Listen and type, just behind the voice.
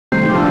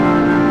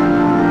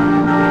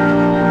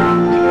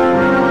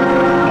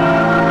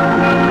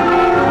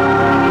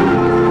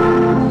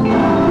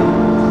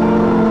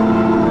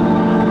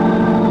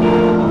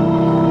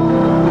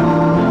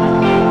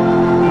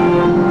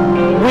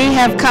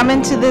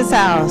into this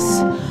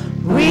house.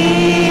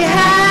 We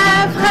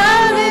have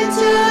come into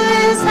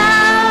this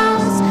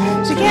house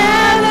to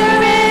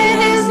gather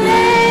in his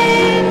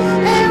name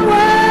and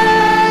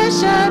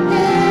worship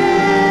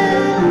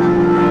him.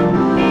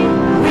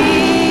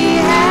 We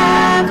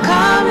have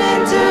come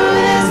into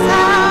this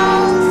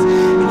house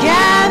to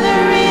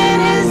gather in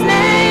his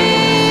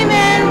name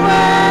and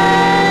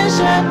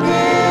worship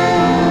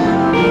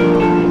him.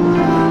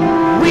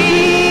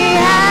 We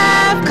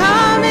have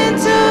come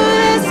into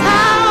this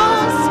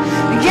house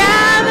to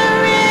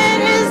gather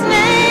in his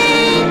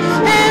name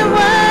and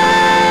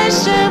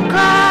worship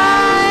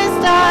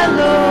Christ our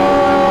Lord.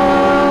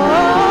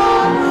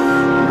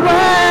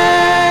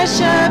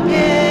 Worship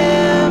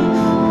him,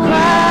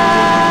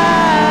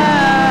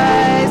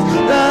 Christ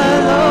the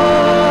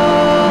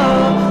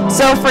Lord.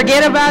 So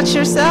forget about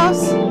yourselves.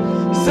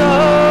 So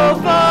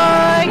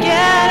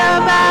forget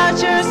about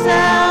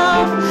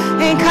yourself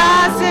and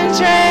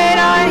concentrate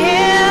on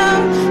him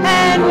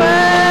and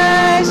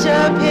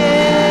worship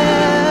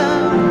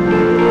him.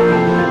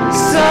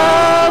 So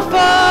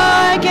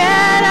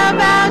forget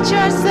about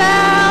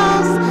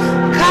yourselves,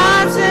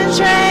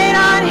 concentrate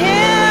on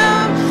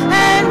him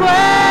and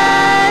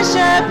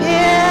worship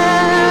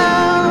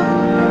him.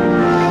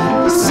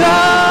 So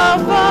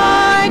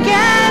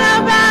forget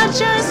about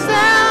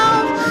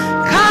yourself,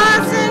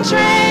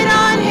 concentrate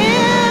on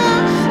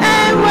him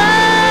and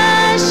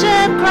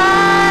worship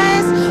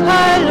Christ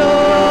our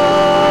Lord.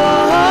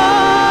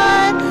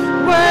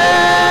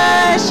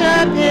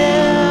 Worship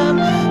him,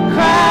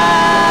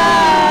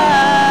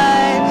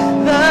 Christ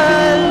the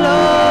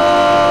Lord.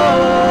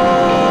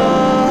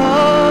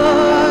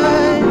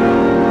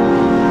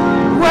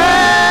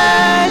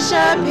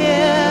 Worship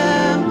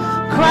him,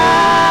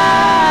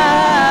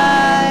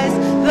 Christ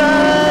the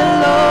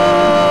Lord.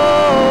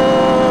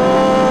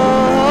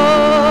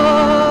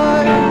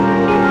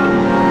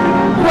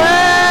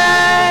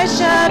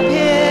 Worship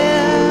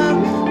him,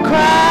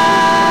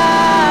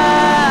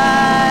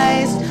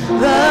 Christ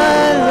the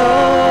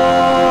Lord.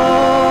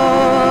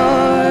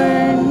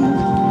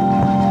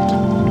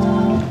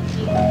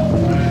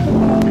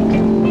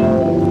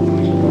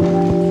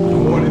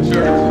 Good morning,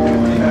 church.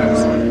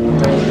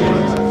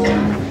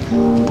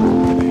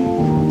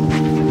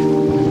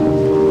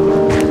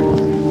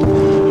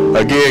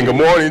 Again, good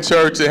morning,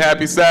 church, and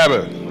happy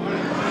Sabbath.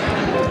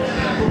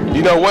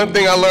 You know, one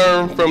thing I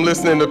learned from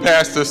listening to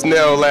Pastor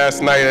Snell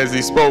last night as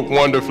he spoke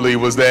wonderfully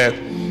was that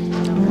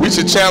we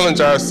should challenge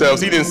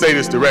ourselves. He didn't say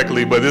this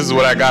directly, but this is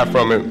what I got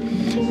from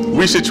him.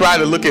 We should try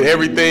to look at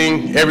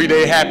everything,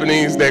 everyday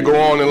happenings that go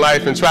on in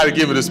life and try to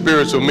give it a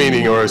spiritual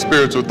meaning or a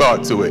spiritual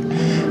thought to it.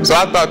 So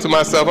I thought to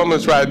myself, I'm going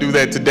to try to do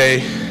that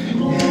today.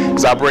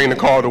 So I bring the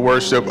call to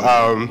worship.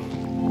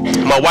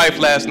 My wife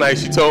last night,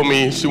 she told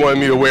me she wanted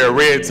me to wear a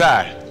red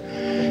tie.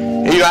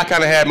 And, you know, I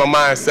kind of had my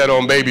mind set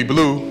on baby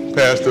blue,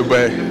 Pastor,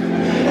 but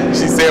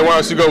she said, why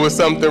don't you go with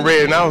something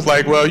red? And I was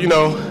like, well, you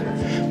know,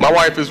 my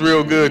wife is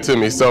real good to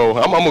me, so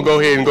I'm going to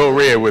go ahead and go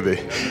red with it.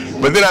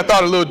 But then I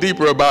thought a little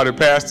deeper about it,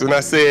 Pastor, and I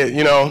said,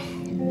 you know,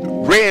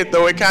 red,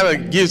 though, it kind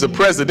of gives a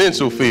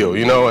presidential feel,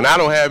 you know, and I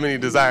don't have any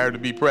desire to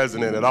be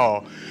president at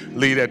all,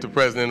 lead that to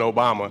President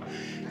Obama.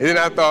 And then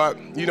I thought,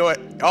 you know,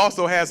 it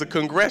also has a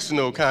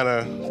congressional kind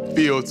of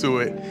feel to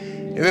it.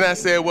 And then I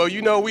said, well,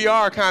 you know, we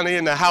are kind of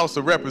in the House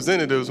of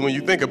Representatives when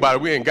you think about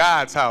it. We're in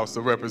God's House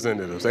of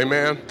Representatives,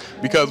 amen?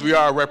 Because we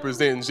are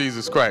representing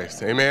Jesus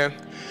Christ, amen?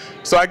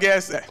 So I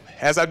guess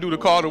as I do the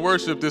call to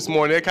worship this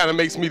morning, that kind of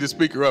makes me the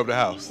Speaker of the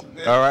House,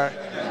 all right?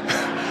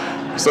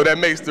 So that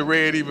makes the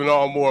red even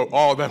all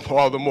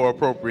the more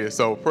appropriate.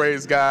 So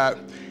praise God.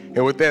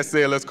 And with that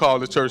said, let's call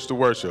the church to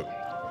worship.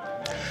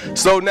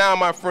 So now,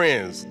 my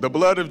friends, the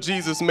blood of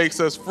Jesus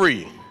makes us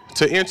free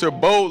to enter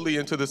boldly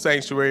into the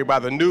sanctuary by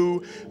the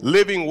new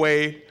living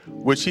way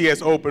which he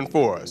has opened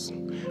for us.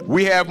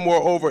 We have,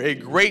 moreover, a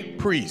great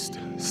priest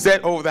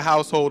set over the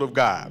household of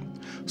God.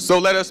 So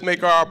let us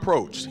make our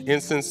approach in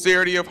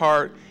sincerity of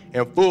heart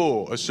and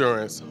full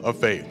assurance of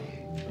faith.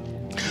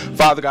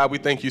 Father God, we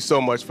thank you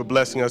so much for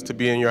blessing us to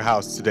be in your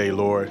house today,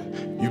 Lord.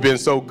 You've been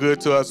so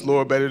good to us,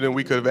 Lord, better than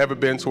we could have ever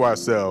been to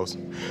ourselves.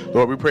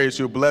 Lord, we pray that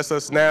you'll bless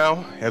us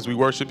now as we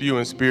worship you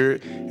in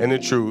spirit and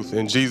in truth.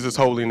 In Jesus'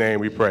 holy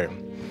name we pray.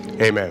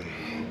 Amen.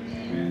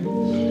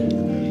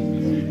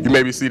 You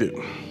may be seated.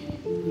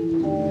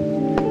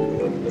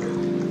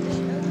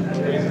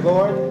 Praise the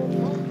Lord.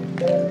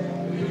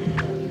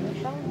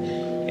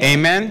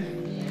 Amen.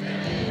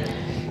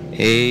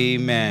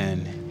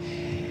 Amen.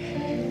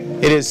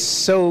 It is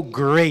so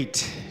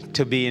great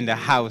to be in the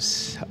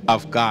house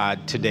of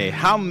God today.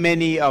 How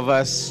many of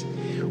us,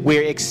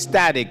 we're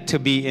ecstatic to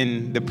be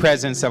in the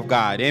presence of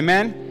God?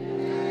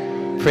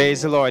 Amen?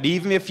 Praise the Lord.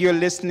 Even if you're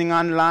listening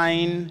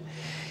online,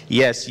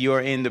 yes,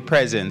 you're in the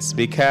presence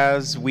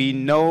because we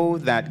know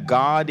that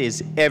God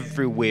is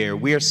everywhere.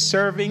 We are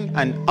serving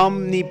an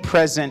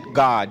omnipresent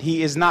God.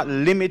 He is not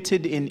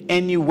limited in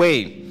any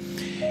way.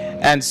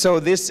 And so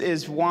this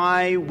is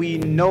why we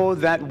know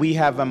that we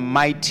have a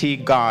mighty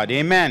God.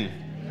 Amen.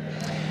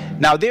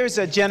 Now, there's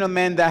a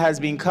gentleman that has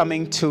been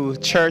coming to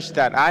church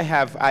that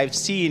I've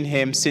seen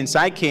him since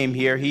I came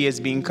here. He has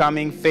been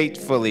coming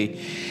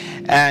faithfully.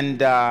 And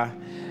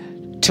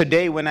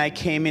today when I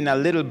came in, a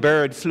little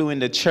bird flew in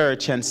the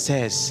church and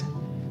says,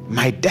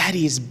 "My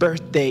daddy's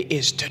birthday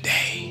is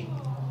today,"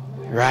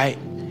 right?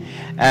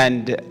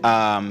 And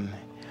I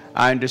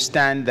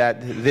understand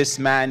that this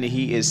man,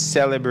 he is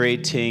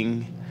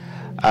celebrating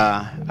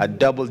a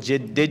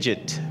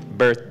double-digit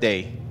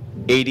birthday,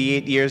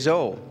 88 years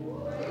old.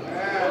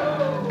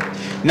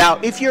 Now,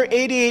 if you're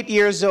 88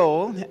 years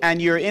old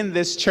and you're in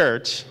this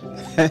church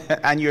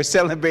and you're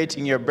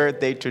celebrating your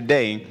birthday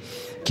today,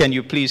 can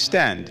you please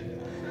stand?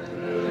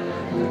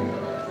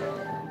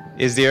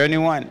 Is there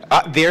anyone?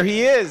 There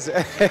he is.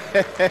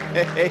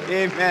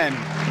 Amen.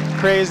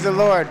 Praise the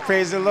Lord.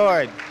 Praise the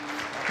Lord.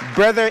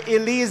 Brother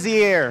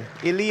Eliezer,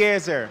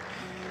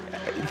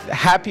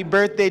 happy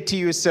birthday to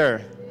you,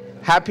 sir.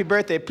 Happy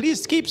birthday.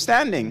 Please keep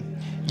standing.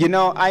 You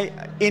know,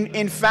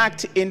 in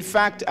fact,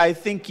 I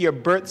think your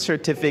birth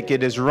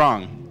certificate is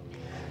wrong,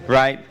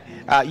 right?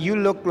 You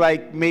look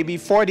like maybe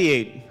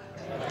 48.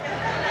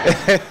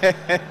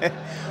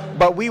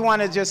 But we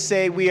want to just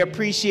say we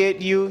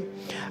appreciate you.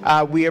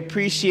 We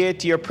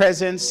appreciate your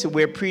presence.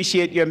 We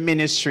appreciate your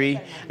ministry.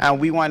 And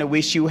we want to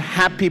wish you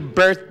happy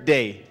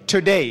birthday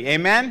today.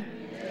 Amen?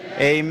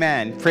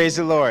 Amen. Praise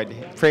the Lord.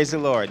 Praise the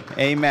Lord.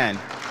 Amen.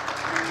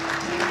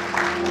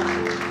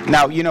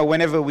 Now, you know,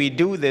 whenever we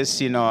do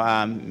this, you know,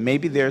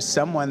 maybe there's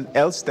someone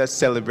else that's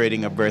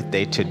celebrating a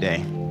birthday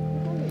today.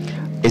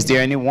 Is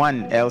there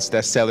anyone else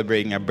that's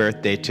celebrating a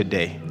birthday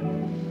today?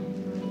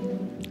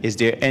 Is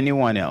there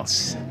anyone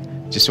else?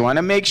 Just want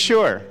to make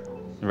sure,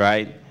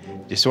 right?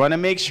 Just want to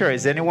make sure.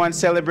 Is anyone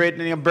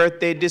celebrating a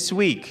birthday this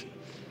week?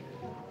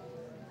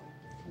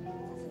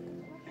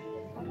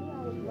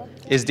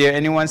 Is there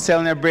anyone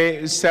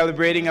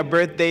celebrating a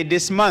birthday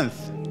this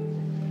month?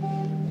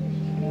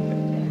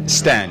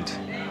 Stand.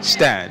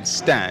 Stand,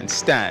 stand,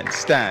 stand,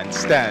 stand,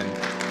 stand.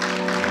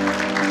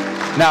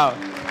 Now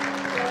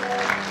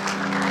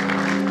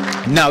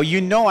you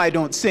know I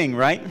don't sing,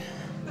 right?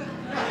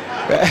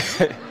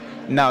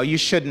 Now you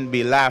shouldn't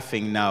be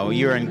laughing now.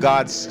 You're in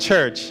God's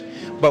church.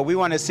 But we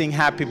want to sing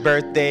happy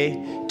birthday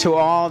to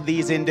all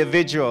these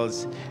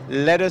individuals.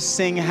 Let us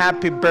sing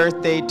happy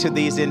birthday to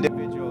these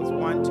individuals.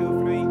 1,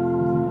 2, 3.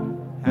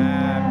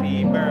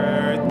 Happy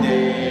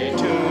birthday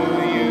to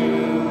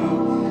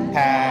you.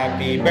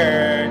 Happy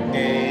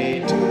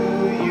birthday to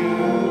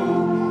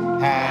you.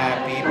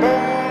 Happy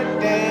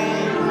birthday,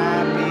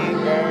 happy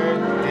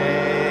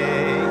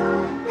birthday.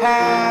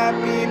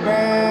 Happy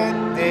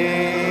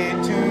birthday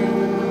to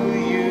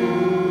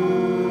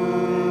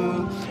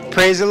you.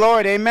 Praise the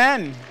Lord.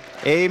 Amen.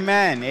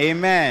 Amen.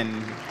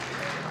 Amen.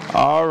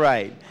 All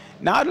right.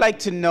 Now I'd like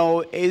to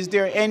know, is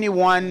there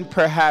anyone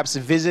perhaps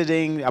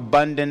visiting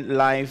Abundant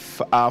Life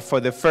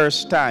for the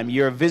first time?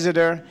 You're a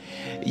visitor,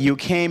 you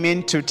came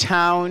into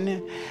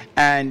town,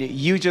 and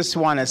you just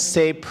want to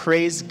say,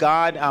 praise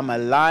God, I'm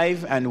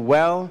alive and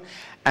well,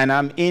 and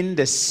I'm in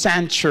the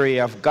sanctuary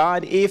of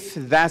God. If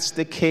that's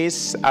the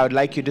case, I would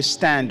like you to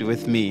stand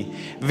with me.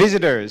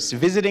 Visitors,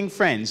 visiting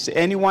friends,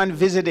 anyone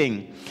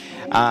visiting?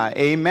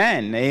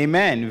 Amen,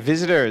 amen.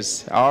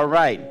 Visitors, all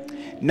right.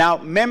 Now,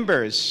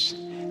 members,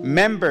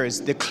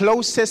 the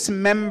closest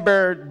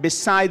member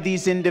beside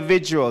these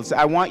individuals,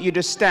 I want you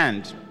to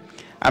stand.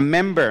 A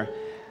member,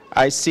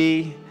 I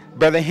see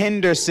Brother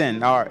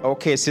Henderson.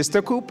 Okay,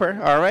 Sister Cooper,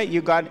 all right,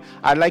 you got,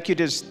 I'd like you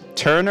to just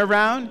turn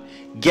around,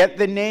 get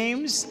the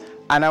names,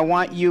 and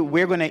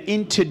we're going to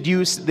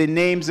introduce the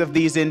names of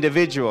these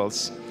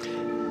individuals.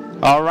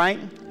 All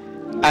right?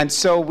 And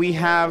so we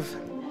have,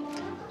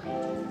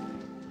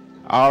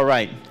 all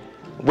right.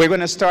 We're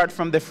going to start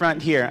from the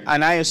front here.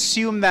 And I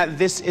assume that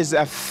this is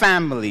a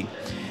family.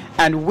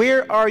 And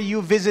where are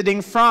you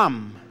visiting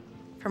from?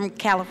 From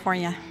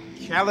California.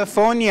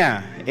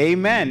 California.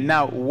 Amen.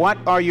 Now, what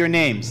are your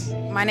names?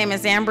 My name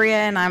is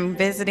Ambria, and I'm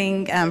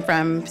visiting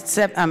from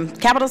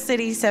Capital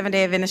City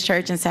Seventh-day Adventist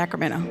Church in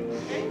Sacramento.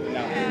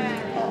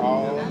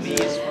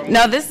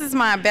 No, this is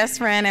my best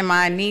friend and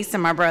my niece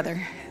and my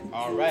brother.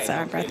 All right. So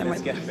okay,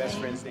 let's get the best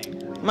friend's name.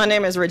 My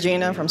name is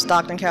Regina from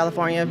Stockton,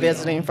 California,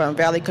 visiting from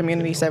Valley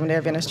Community Seventh-day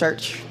Adventist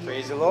Church.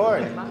 Praise the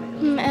Lord.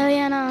 I'm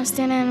Eliana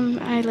Austin, and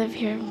I live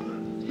here.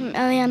 I'm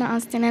Eliana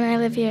Austin, and I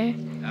live here.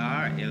 All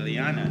right,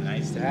 Eliana,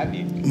 nice to have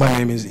you. My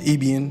name is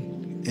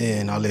Ebian,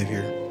 and I live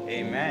here.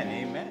 Amen,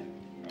 amen.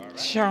 All right.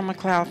 Cheryl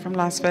McLeod from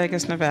Las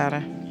Vegas,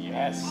 Nevada.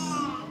 Yes.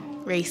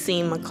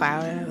 Racine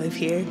McLeod, I live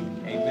here.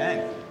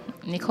 Amen.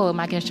 Nicole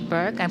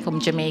Magenschberg, I'm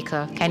from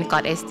Jamaica,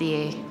 Kennecott,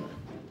 S.D.A.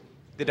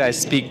 Did I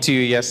speak to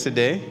you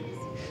yesterday?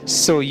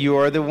 So you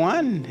are the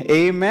one.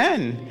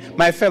 Amen.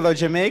 My fellow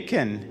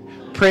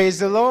Jamaican, praise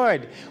the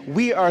Lord.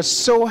 We are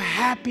so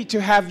happy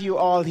to have you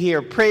all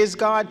here. Praise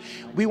God.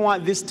 We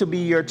want this to be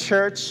your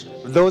church.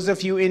 Those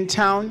of you in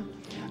town,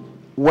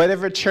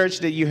 whatever church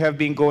that you have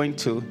been going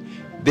to,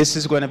 this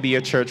is going to be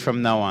your church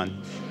from now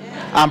on.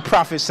 I'm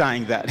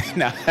prophesying that.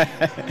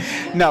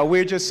 No,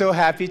 we're just so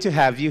happy to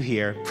have you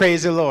here.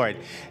 Praise the Lord.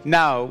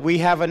 Now, we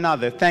have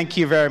another. Thank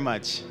you very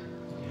much.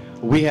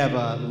 We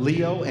have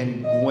Leo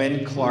and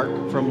Gwen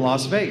Clark from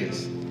Las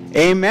Vegas.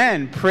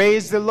 Amen.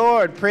 Praise the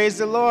Lord. Praise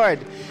the Lord.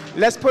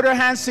 Let's put our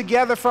hands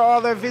together for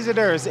all our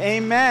visitors.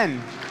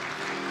 Amen.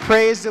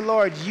 Praise the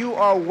Lord. You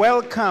are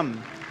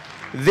welcome.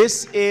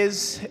 This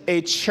is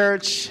a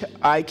church.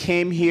 I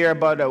came here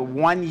about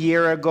 1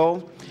 year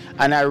ago,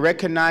 and I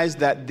recognize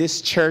that this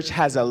church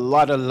has a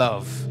lot of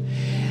love.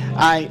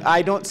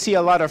 I don't see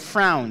a lot of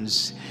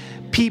frowns.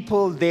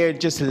 People there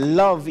just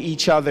love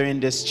each other in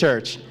this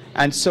church.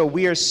 And so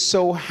we are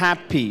so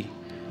happy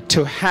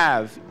to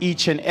have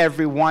each and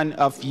every one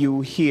of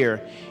you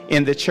here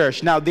in the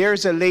church. Now,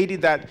 there's a lady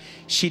that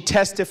she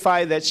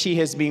testified that she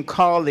has been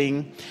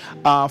calling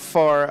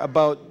for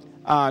about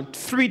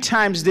 3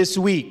 times this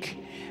week.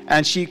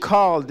 And she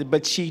called,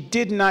 but she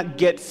did not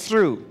get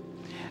through.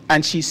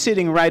 And she's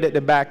sitting right at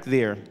the back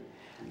there.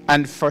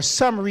 And for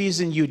some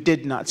reason, you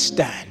did not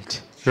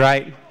stand,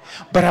 right?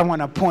 But I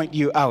want to point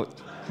you out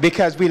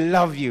because we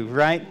love you,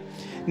 right?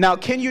 Now,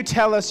 can you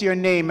tell us your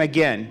name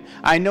again?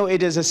 I know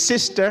it is a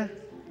sister.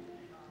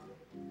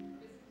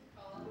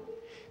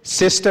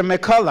 Sister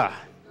McCullough.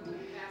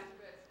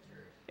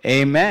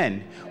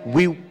 Amen.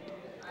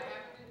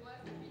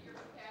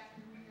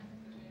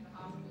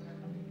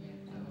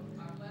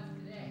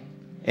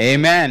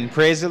 Amen.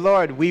 Praise the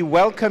Lord. We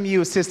welcome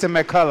you, Sister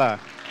McCullough.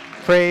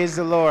 Praise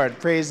the Lord.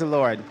 Praise the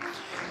Lord.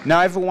 Now,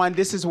 everyone,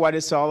 this is what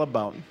it's all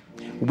about.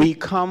 We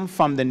come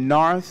from the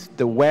north,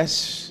 the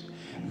west,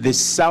 the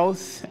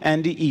south,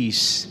 and the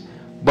east,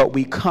 but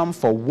we come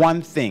for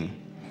one thing,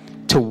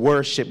 to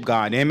worship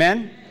God.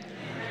 Amen?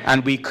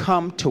 And we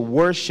come to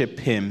worship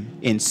Him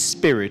in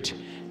spirit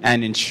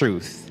and in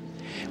truth.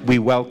 We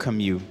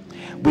welcome you.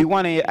 We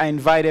want to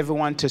invite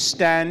everyone to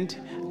stand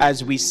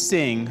as we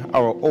sing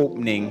our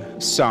opening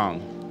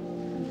song.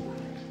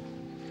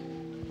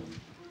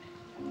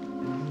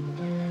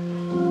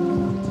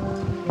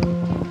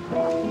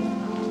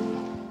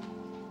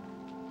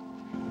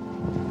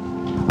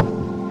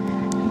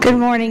 Good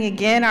morning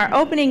again. Our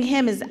opening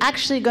hymn is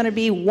actually going to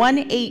be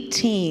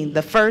 118,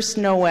 the first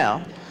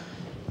Noel.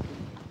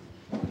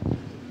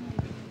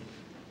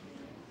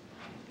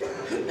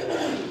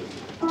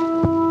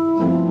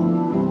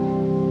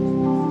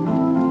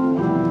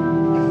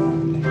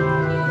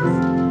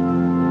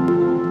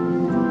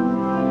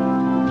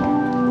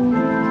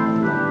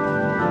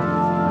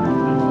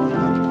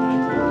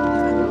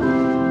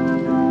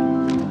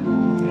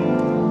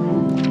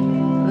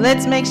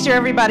 Let's make sure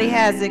everybody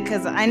has it,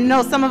 because I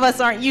know some of us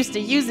aren't used to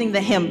using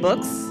the hymn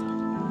books,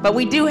 but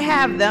we do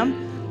have them.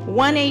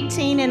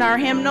 118 in our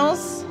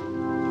hymnals.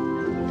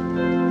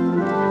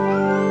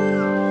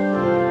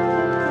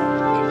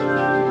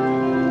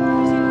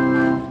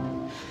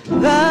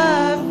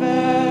 The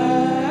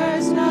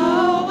first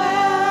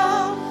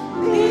Noel,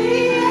 the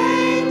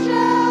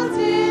angels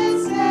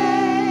did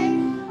say,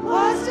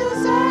 was to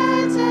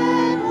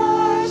certain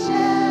poor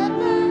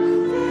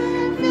shepherds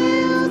in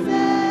fields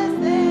as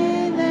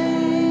they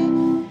lay,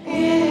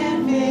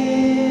 in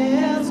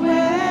fields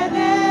where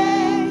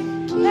they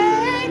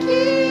lay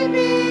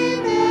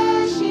keeping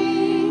their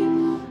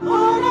sheep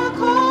on a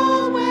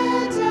cold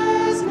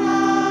winter's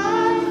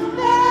night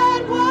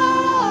that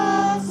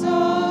was so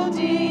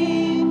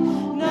deep.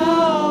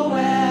 Noel,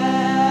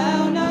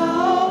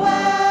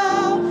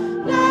 Noel,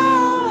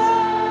 Noel,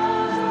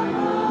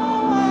 Noel.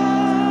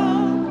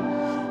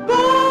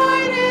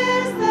 Born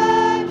is the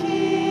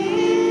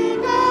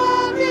King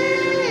of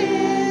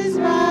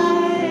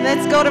Israel.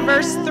 Let's go to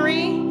verse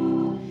 3.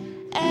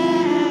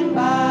 And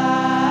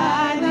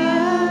by the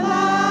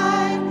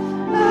light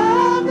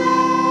of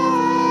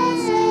that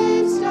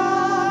same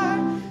star,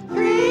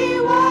 3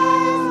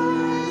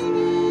 wise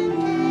men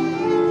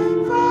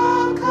came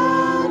from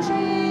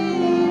country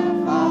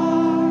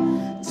far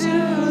to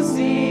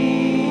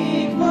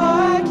seek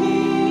for a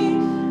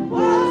king.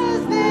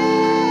 Was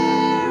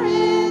their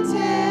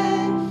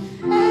intent,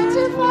 and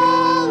to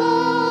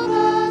follow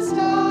the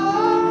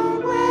star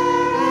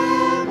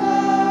wherever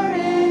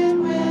it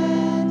went.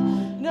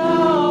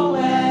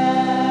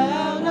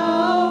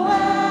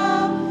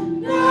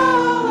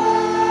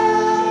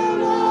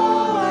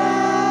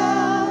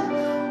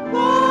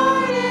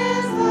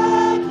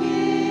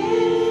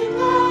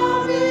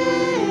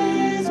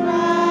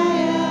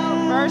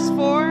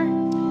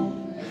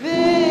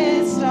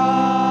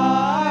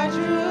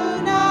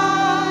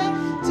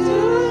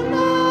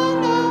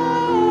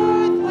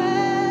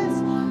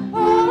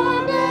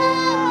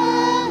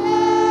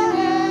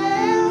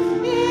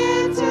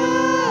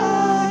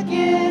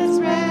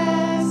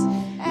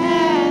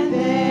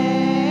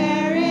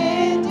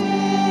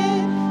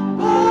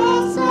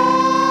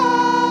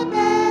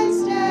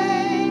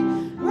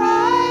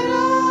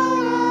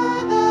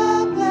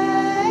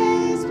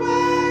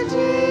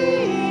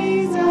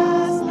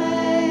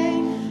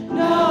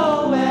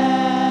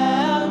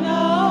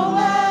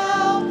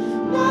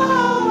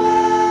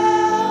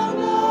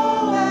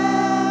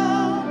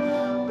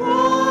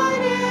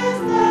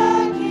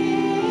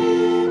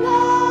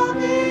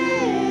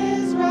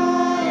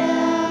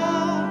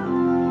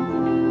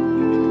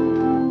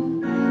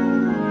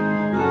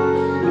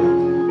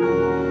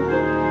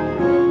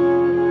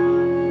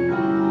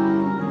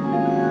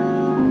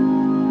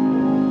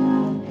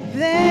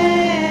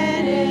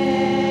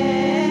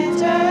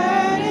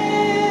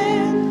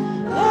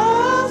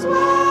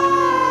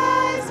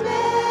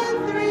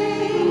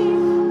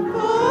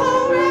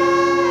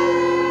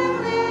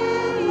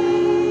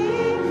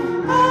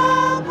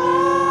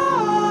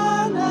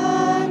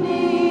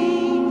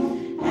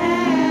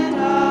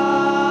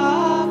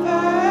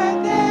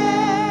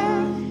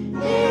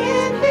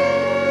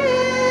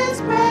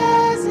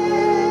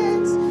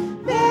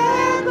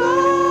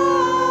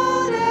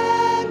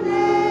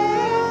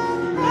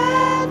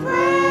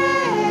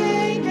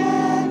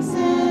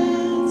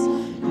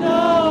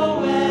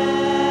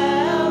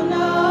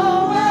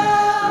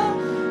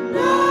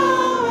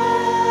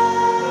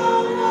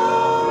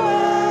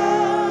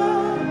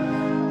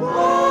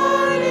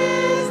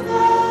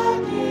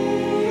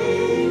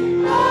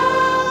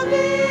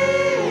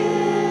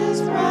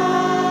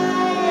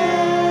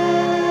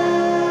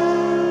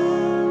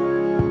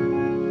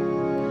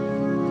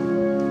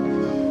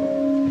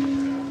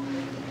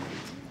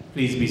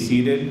 Please be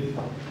seated.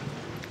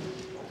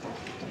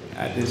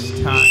 At this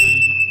time,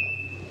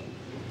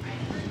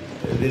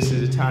 this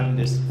is a time in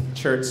this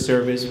church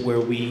service where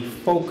we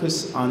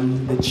focus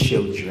on the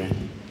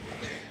children.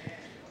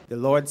 The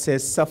Lord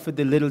says, "Suffer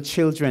the little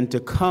children to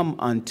come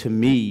unto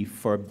me,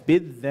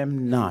 forbid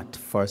them not,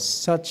 for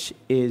such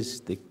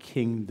is the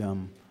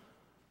kingdom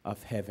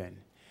of heaven."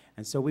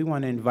 And so we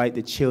want to invite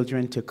the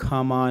children to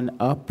come on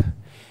up,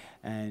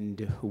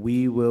 and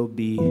we will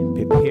be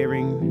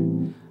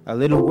preparing a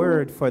little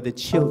word for the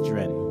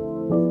children.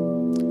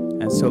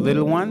 And so,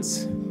 little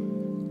ones,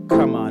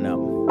 come on up.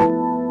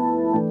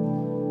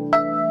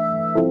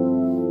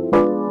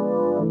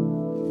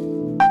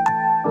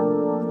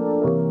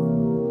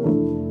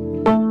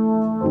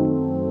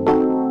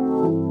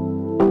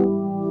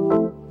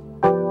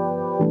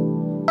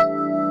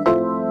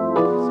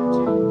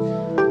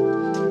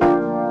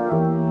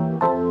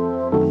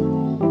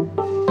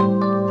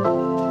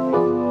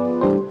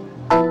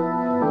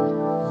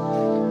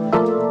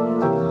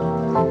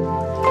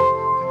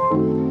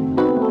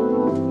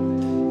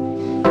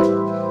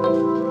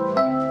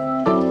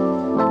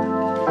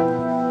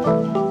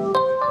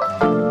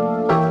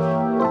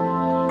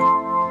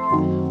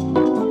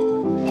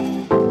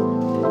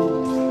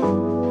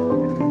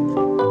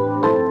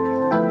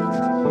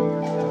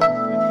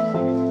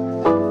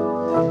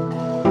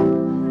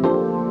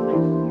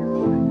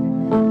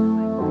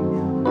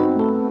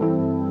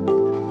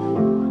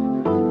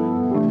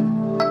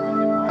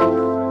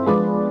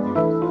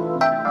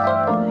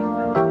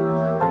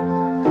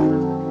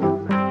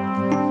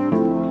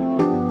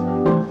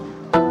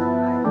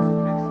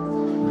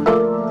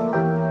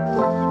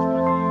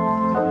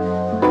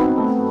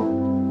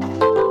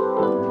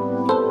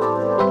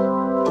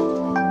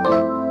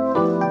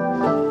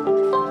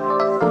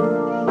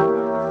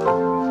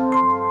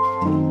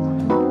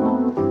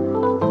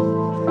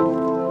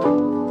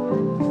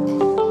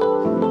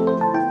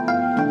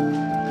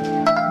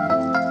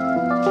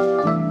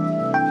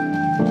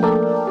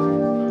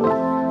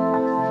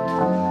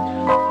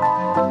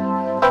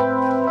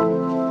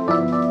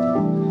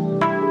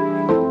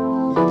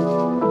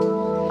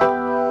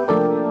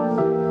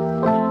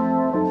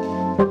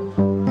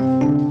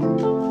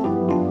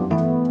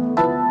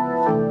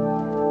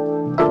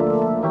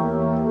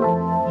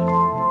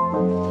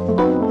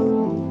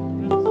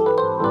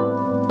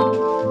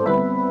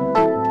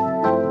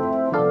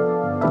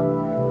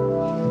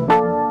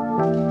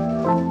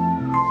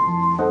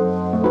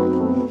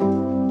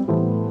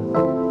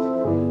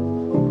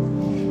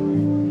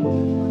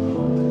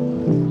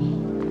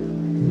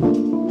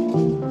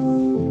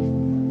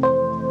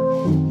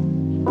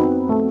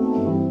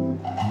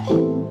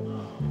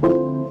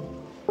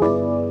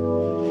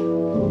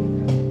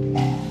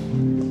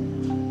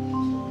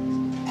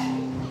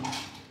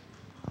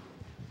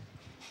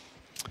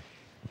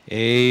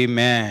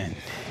 Amen.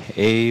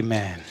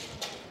 Amen.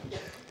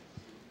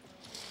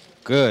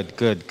 Good,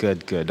 good,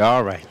 good, good.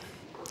 All right.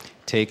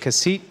 Take a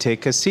seat,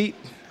 take a seat.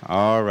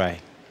 All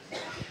right.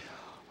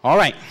 All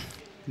right.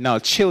 Now,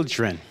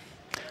 children,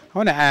 I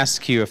want to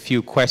ask you a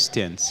few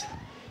questions.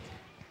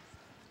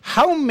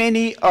 How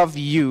many of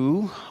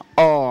you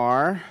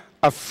are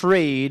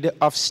afraid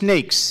of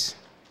snakes?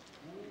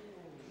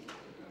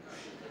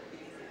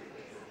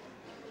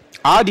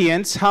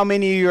 Audience, how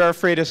many of you are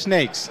afraid of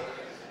snakes?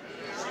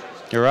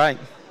 You're right.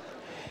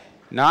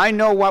 Now, I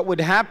know what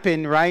would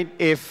happen, right,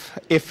 if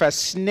a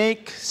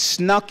snake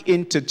snuck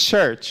into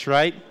church,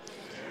 right,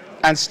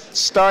 and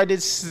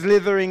started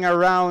slithering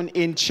around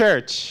in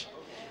church.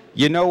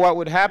 You know what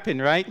would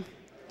happen, right?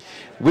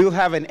 We'll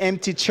have an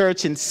empty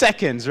church in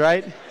seconds,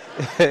 right?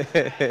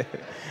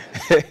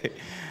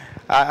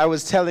 I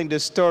was telling the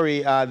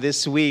story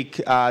this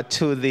week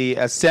to the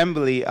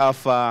assembly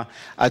of a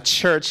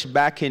church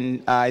back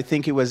in, I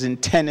think it was in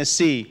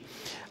Tennessee.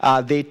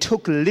 They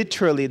took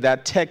literally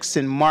that text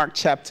in Mark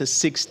chapter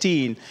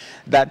 16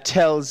 that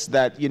tells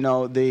that, you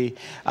know, the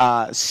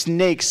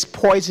snakes,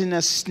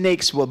 poisonous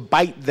snakes will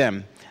bite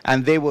them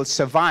and they will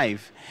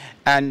survive.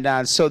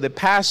 And so the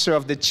pastor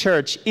of the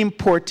church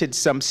imported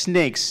some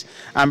snakes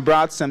and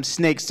brought some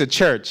snakes to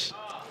church.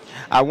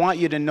 I want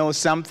you to know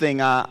something.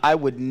 I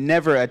would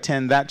never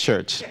attend that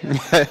church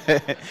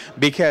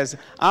because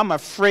I'm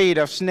afraid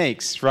of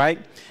snakes, right?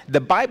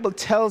 The Bible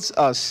tells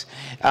us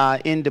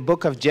in the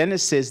book of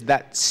Genesis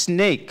that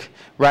snake,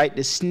 right?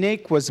 The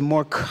snake was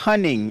more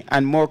cunning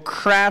and more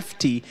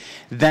crafty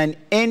than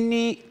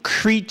any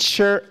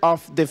creature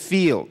of the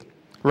field,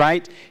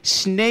 right?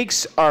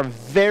 Snakes are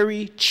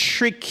very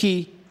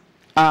tricky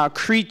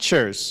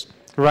creatures,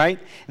 right?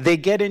 They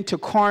get into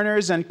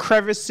corners and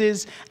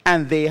crevices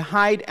and they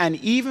hide, and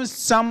even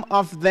some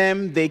of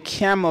them, they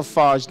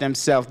camouflage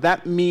themselves.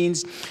 That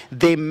means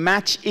they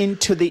match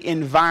into the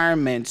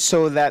environment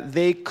so that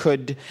they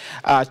could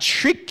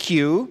trick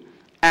you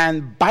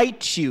and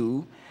bite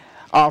you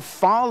or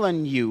fall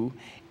on you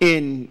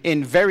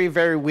in very,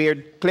 very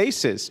weird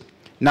places.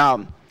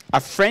 Now,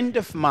 a friend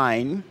of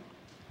mine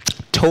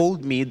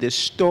told me this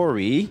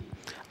story,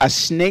 a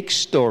snake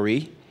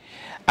story,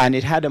 and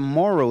it had a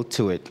moral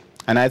to it.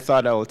 And I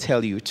thought I will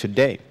tell you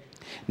today.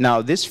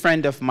 Now, this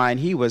friend of mine,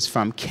 he was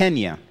from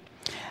Kenya.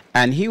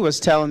 And he was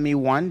telling me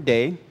one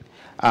day,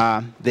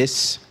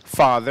 this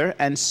father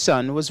and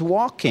son was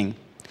walking.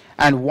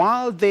 And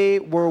while they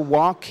were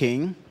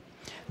walking,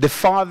 the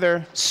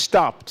father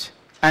stopped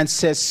and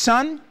says,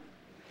 son,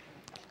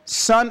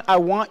 I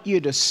want you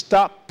to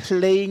stop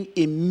playing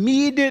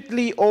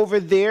immediately over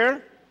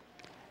there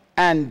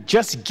and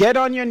just get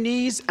on your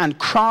knees and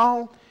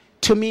crawl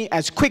to me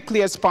as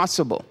quickly as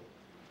possible.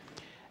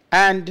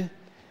 And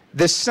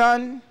the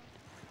son,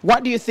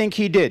 what do you think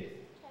he did?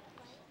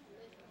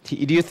 Do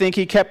you think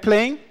he kept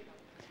playing?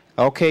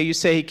 Okay, you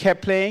say he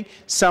kept playing.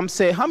 Some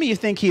say, how many of you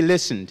think he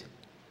listened?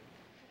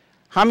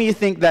 How many of you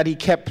think that he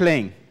kept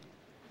playing?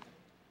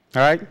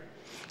 All right?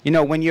 You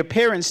know, when your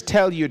parents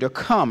tell you to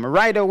come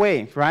right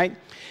away, right?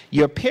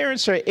 Your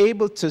parents are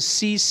able to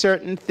see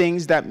certain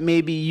things that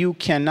maybe you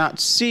cannot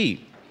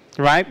see,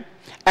 right?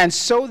 And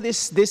so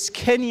this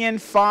Kenyan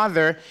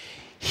father,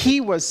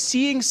 he was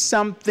seeing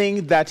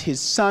something that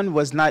his son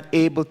was not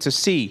able to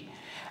see.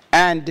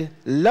 And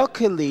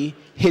luckily,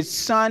 his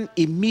son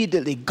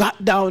immediately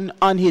got down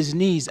on his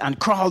knees and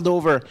crawled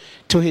over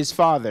to his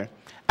father.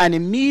 And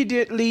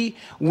immediately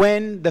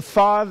when the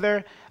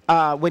father,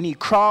 when he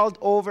crawled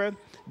over,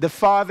 the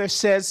father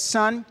says,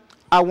 son,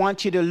 I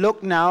want you to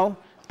look now,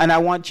 and I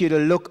want you to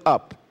look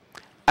up.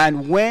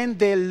 And when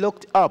they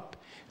looked up,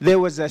 there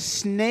was a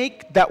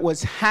snake that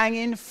was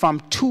hanging from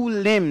 2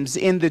 limbs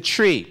in the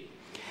tree.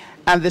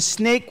 And the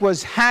snake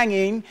was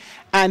hanging,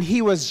 and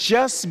he was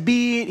just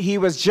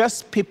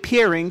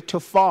preparing to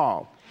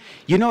fall.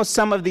 You know,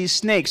 some of these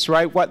snakes,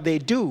 right, what they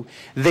do,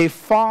 they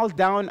fall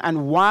down,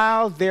 and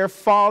while they're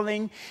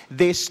falling,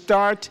 they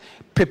start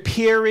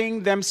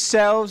preparing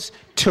themselves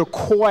to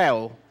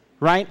coil,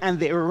 right? And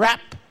they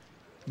wrap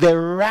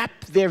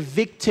their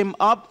victim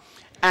up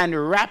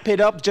and wrap it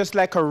up just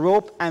like a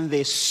rope, and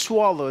they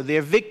swallow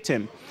their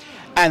victim.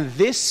 And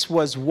this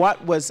was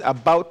what was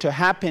about to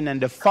happen.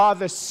 And the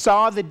father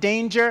saw the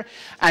danger,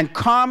 and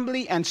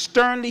calmly and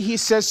sternly he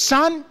says,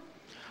 son,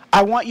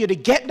 I want you to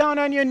get down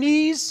on your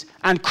knees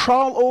and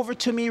crawl over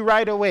to me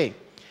right away.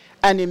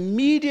 And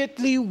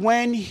immediately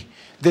when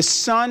the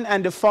son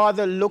and the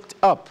father looked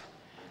up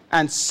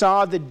and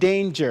saw the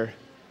danger,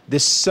 the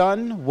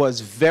son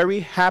was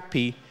very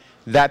happy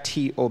that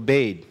he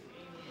obeyed.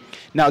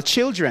 Now,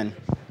 children,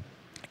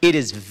 it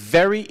is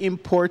very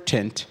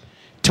important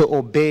to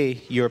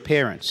obey your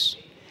parents.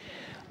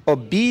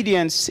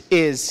 Obedience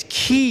is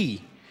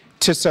key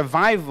to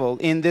survival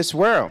in this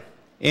world.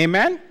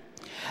 Amen?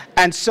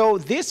 And so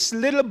this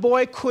little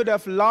boy could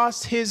have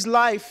lost his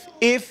life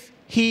if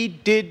he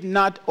did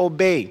not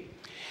obey.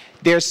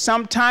 There's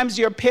sometimes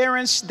your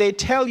parents, they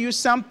tell you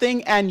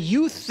something and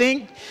you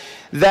think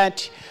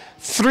that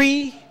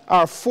 3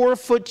 or 4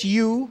 foot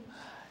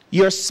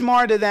you're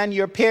smarter than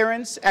your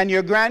parents and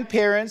your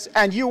grandparents,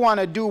 and you want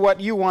to do what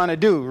you want to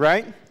do,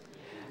 right?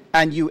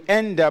 And you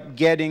end up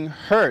getting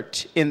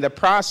hurt in the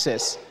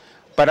process.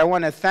 But I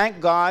want to thank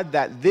God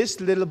that this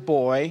little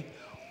boy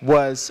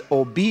was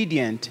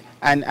obedient,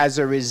 and as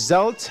a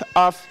result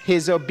of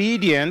his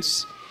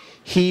obedience,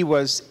 he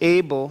was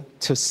able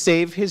to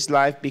save his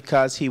life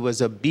because he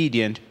was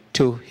obedient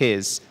to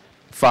his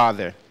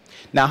father.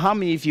 Now, how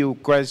many of you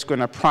guys are going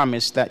to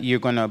promise that you're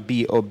going to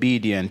be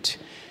obedient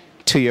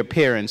to your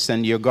parents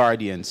and your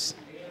guardians?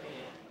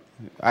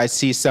 I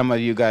see some of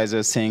you guys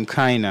are saying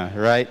kinda,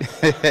 right?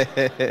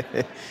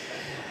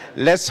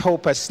 Let's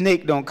hope a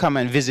snake don't come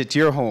and visit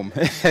your home.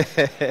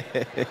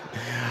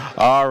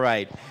 All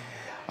right.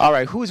 All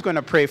right, who's going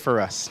to pray for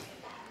us?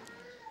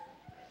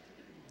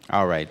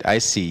 All right, I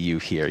see you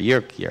here.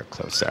 You're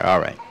closer. All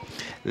right.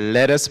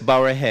 Let us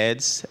bow our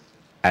heads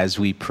as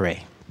we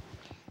pray.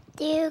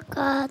 Dear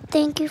God,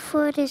 thank you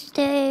for this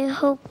day. I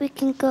hope we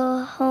can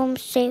go home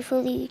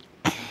safely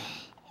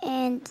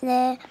and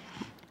that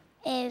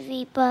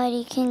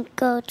everybody can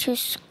go to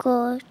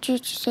school.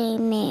 Just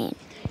amen.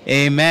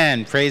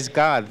 Amen. Praise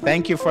God.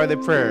 Thank you for the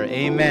prayer.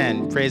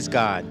 Amen. Praise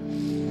God.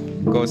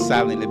 Go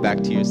silently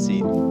back to your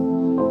seat.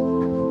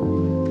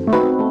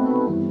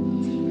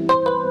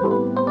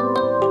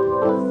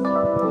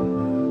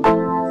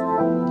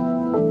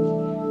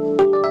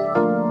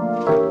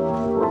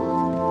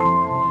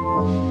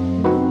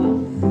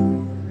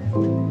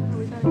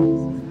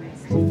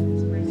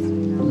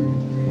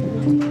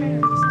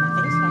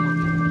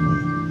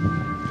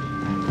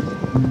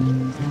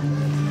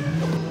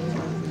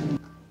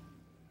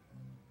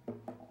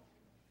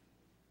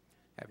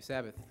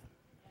 Sabbath.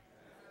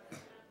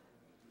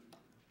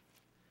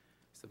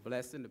 It's a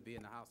blessing to be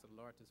in the house of the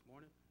Lord this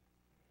morning.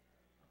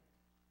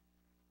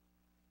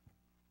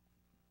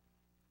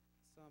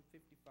 Psalm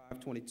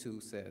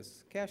 55:22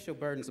 says, cast your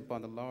burdens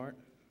upon the Lord.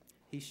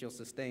 He shall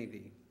sustain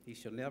thee. He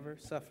shall never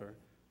suffer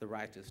the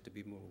righteous to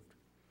be moved.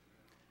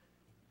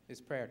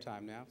 It's prayer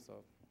time now, so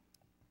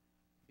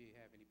if you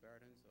have any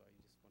burdens or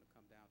you just want to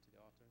come down to the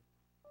altar,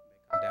 you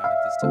may come down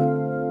at this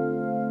time.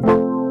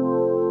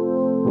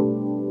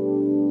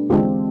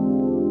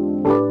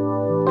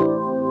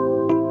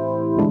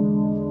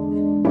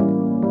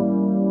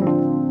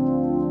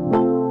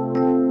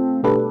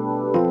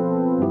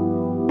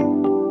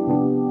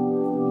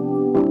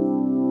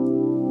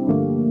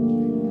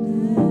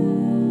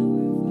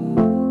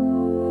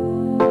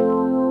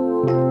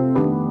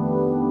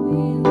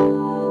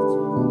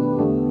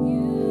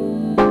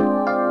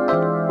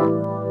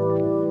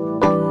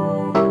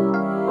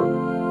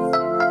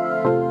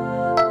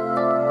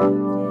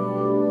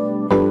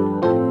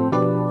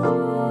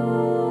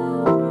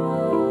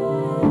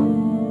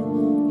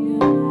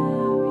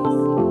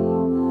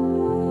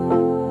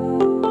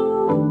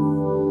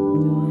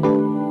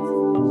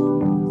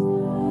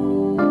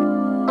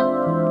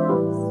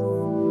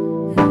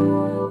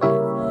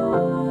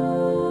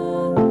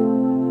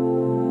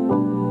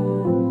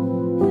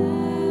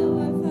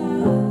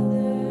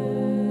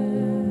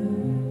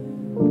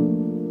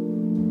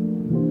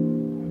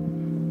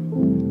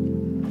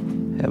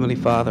 Heavenly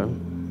Father,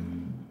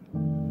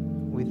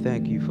 we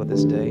thank you for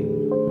this day.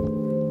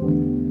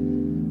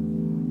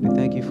 We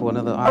thank you for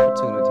another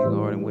opportunity,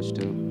 Lord, in which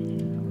to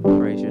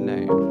praise your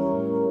name.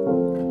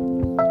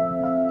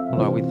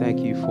 Lord, we thank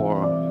you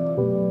for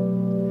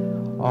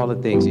all the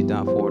things you've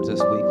done for us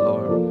this week,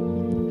 Lord.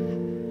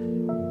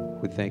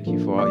 We thank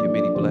you for all your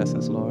many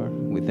blessings, Lord.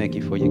 We thank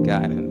you for your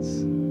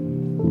guidance.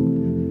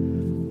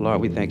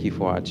 Lord, we thank you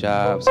for our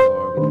jobs,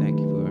 Lord. We thank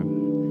you for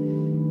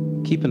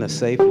keeping us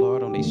safe,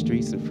 Lord, on these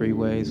streets and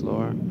freeways,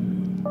 Lord.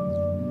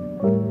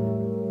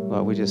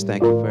 Lord, we just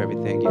thank you for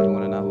everything you're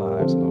doing in our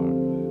lives, Lord.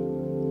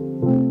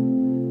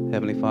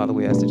 Heavenly Father,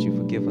 we ask that you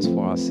forgive us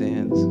for our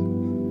sins,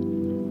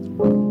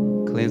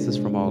 cleanse us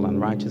from all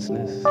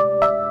unrighteousness,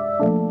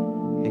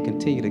 and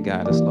continue to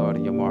guide us, Lord,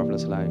 in your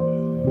marvelous light.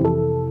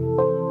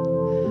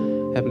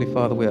 Heavenly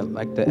Father, we'd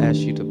like to ask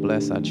you to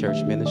bless our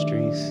church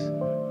ministries.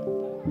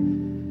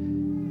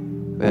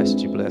 We ask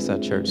that you bless our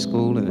church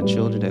school and the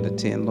children that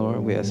attend, Lord.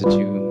 We ask that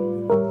you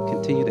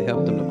continue to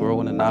help them to grow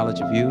in the knowledge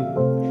of you.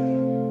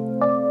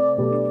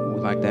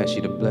 We'd like to ask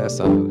you to bless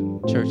our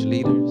church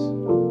leaders,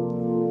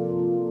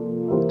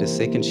 the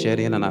sick and shed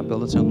in on our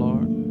bulletin,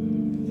 Lord.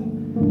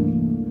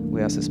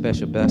 We ask a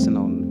special blessing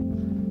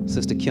on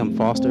Sister Kim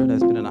Foster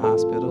that's been in the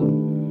hospital,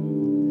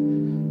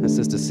 and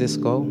Sister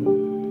Cisco.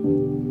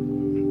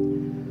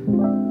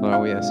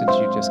 Lord, we ask that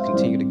you just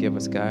continue to give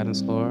us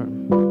guidance, Lord.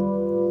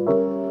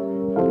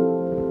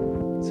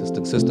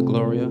 Sister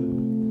Gloria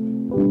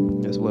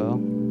as well.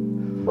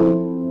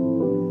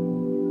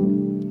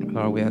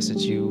 Lord, we ask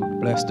that you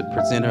bless the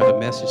presenter of the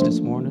message this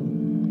morning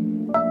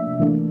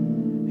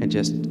and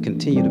just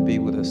continue to be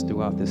with us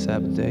throughout this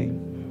Sabbath day.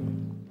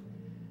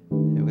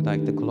 And we'd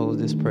like to close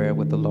this prayer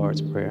with the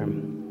Lord's Prayer.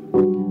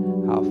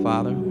 Our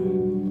Father,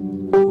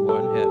 who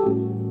art in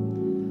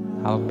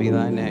heaven, hallowed be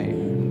thy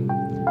name.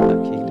 Thy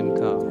kingdom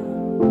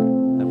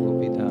come, thy will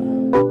be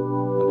done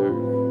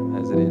on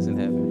earth as it is in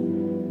heaven.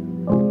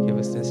 Give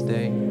us this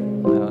day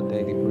our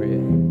daily bread,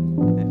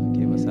 and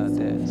forgive us our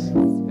debts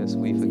as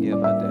we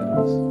forgive our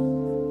debtors.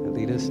 And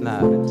lead us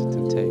not into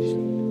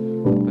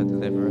temptation, but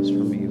deliver us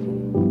from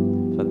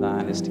evil. For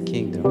thine is the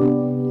kingdom,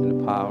 and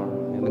the power,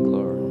 and the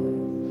glory,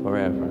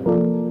 forever.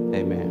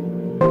 Amen.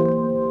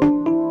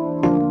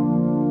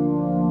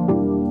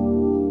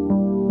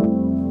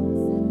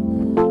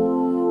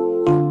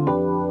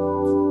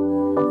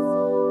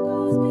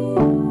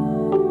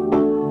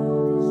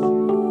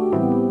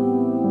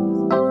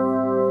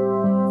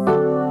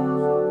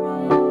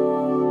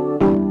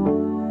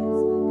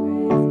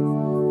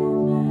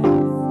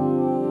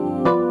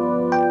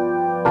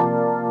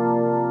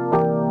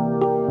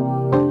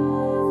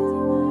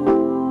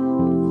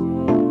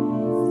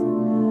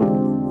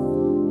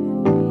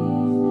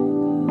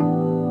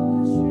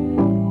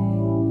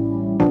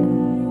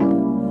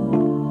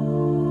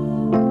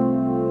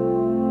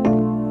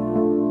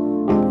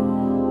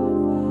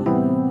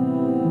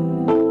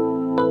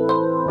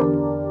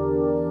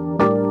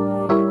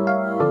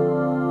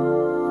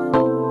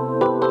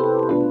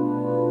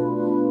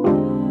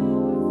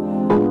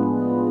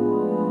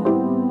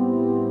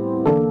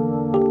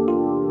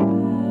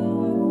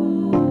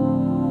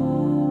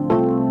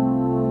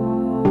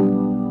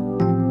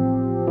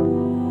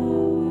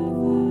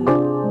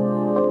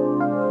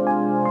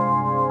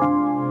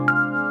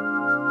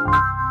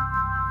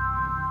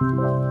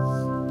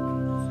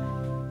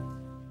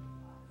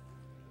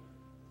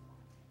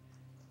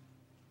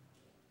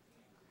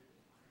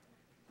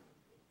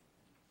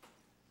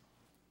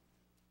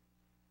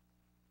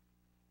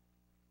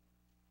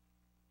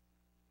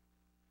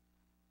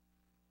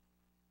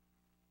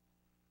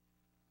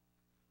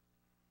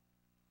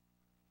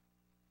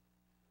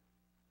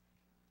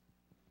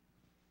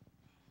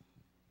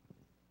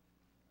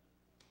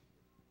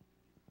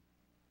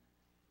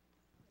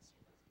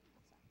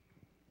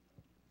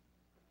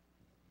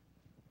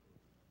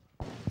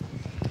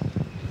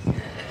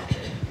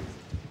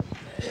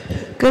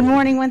 Good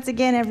morning once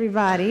again,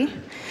 everybody.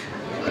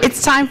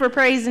 It's time for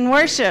praise and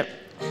worship.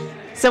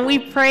 So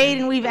we've prayed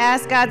and we've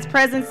asked God's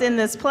presence in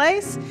this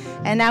place,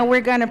 and now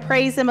we're going to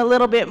praise him a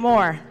little bit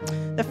more.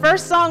 The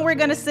first song we're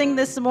going to sing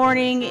this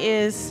morning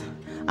is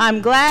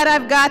I'm Glad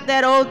I've Got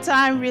That Old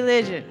Time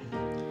Religion.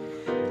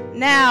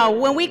 Now,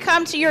 when we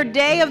come to your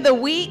day of the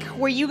week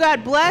where you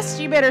got blessed,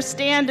 you better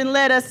stand and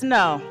let us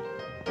know.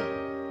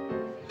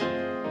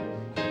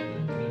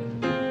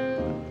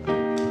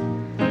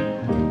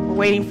 We're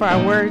waiting for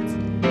our words.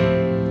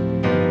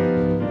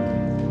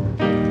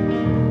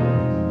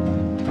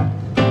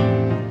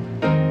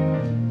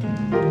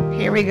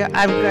 Here we go.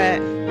 I'm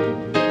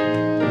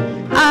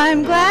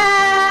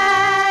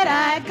glad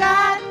I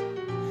got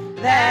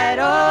that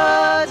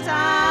old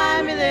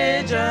time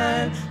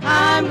religion.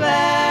 I'm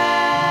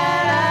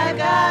glad I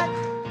got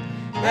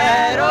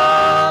that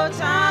old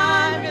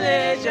time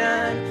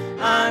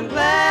religion. I'm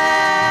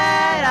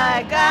glad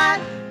I got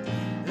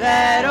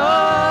that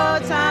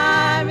old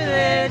time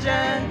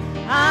religion.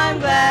 I'm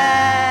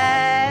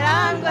glad,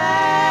 I'm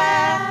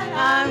glad,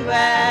 I'm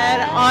glad.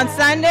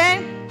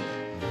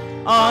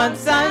 On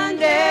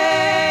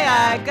Sunday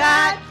I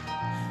got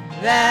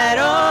that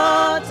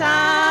old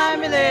time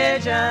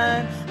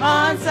religion.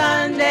 On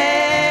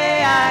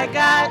Sunday I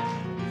got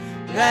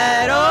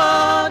that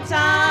old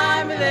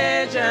time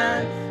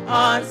religion.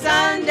 On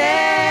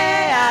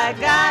Sunday I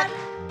got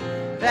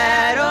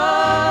that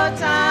old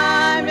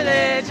time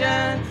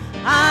religion.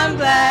 I'm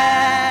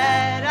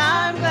glad,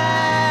 I'm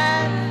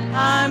glad,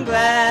 I'm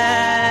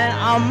glad.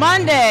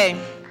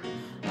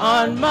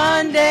 On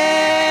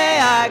Monday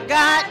I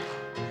got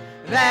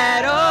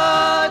that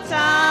old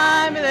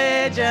time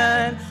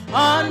religion.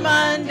 On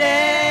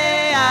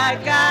Monday I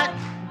got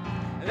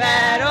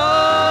that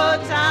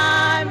old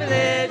time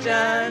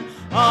religion.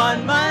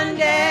 On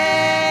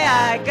Monday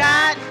I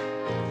got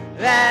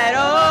that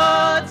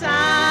old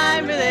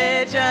time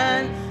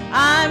religion.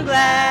 I'm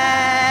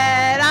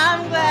glad,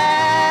 I'm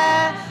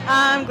glad,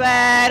 I'm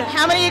glad.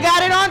 How many of you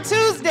got it on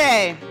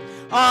Tuesday?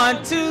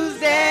 On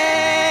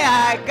Tuesday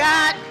I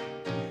got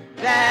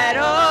that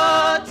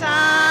old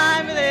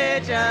time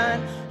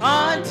religion.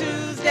 On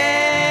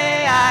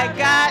Tuesday I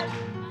got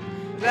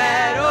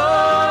that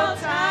old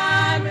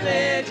time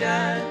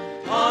religion.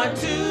 On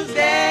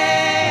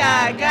Tuesday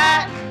I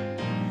got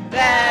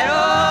that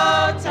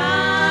old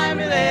time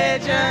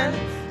religion.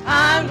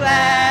 I'm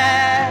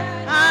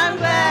glad, I'm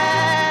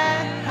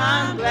glad,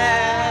 I'm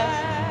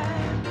glad.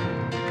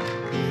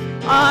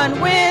 On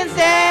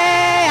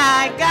Wednesday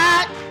I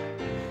got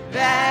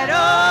that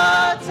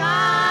old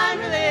time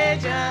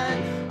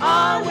religion.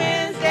 On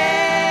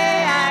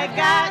Wednesday I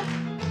got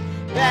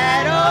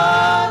that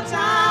old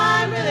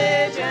time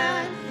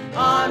religion.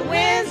 On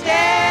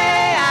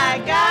Wednesday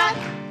I got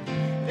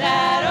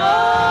that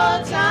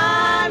old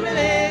time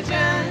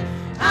religion.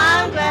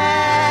 I'm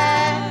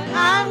glad,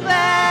 I'm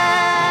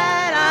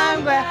glad,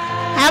 I'm glad.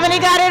 How many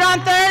got it on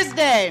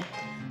Thursday?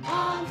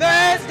 On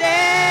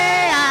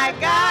Thursday I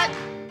got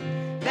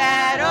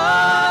that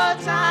old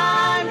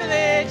time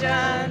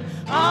religion.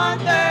 On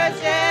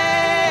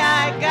Thursday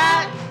I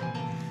got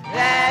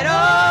that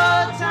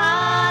old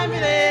time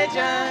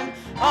religion.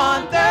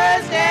 On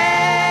Thursday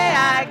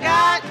I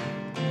got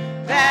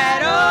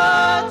that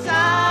old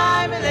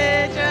time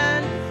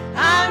religion.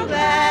 I'm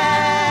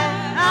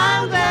glad,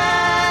 I'm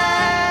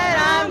glad,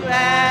 I'm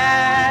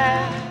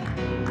glad.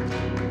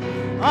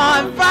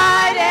 On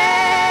Friday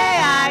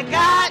I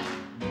got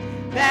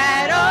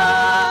that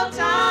old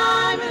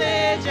time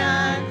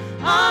religion.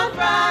 On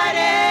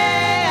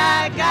Friday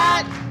I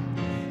got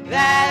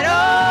that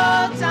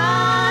old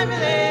time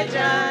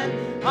religion.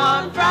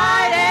 On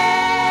Friday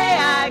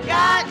I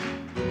got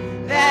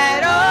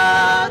that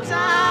old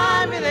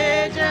time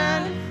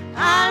religion.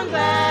 I'm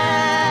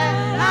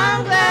glad,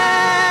 I'm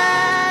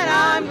glad,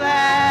 I'm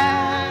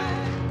glad.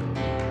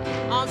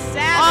 On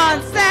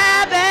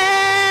Sabbath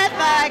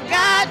I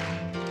got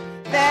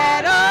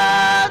that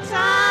old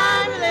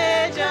time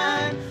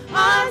religion.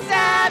 On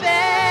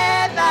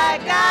Sabbath I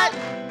got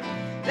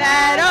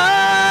that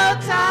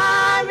old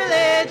time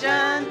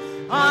religion.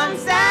 On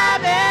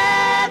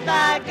Sabbath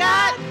I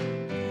got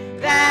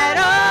that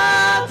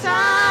old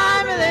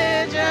time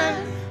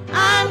religion.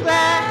 I'm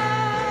glad,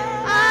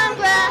 I'm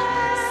glad.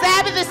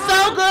 Sabbath is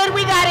so good,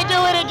 we gotta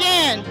do it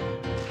again.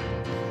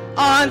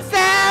 On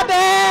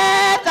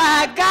Sabbath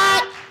I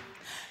got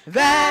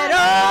that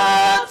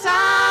old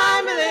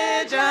time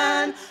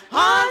religion.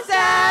 On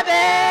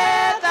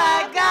Sabbath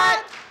I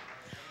got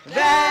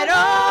that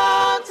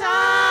old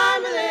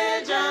time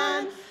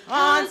religion.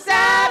 On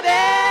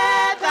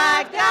Sabbath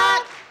I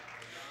got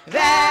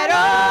that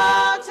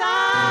old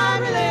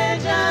time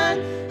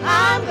religion.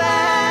 I'm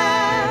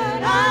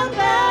glad, I'm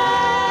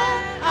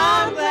glad,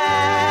 I'm glad.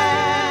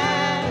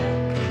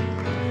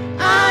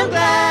 I'm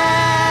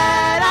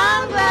glad,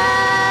 I'm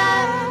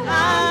glad,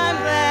 I'm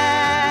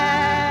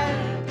glad.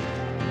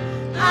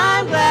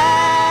 I'm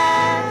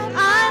glad,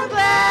 I'm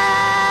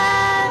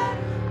glad,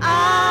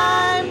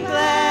 I'm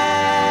glad.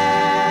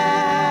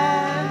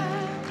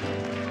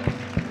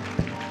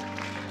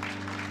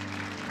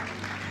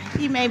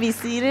 You may be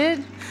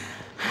seated.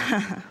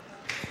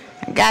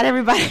 Got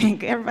everybody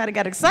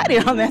got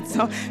excited on that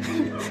song.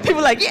 People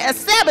were like, yeah,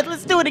 Sabbath,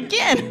 let's do it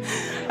again.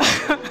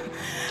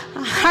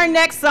 Our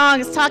next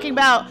song is talking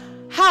about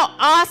how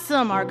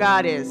awesome our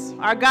God is.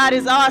 Our God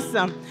is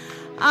awesome.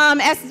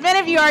 As many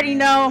of you already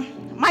know,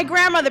 my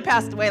grandmother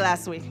passed away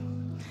last week.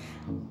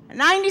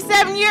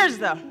 97 years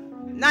though,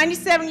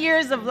 97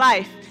 years of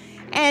life.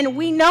 And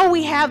we know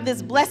we have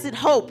this blessed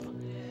hope.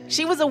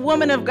 She was a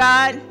woman of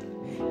God,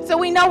 so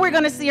we know we're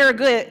gonna see her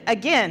good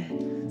again.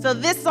 So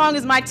this song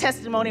is my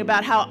testimony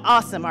about how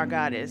awesome our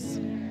God is.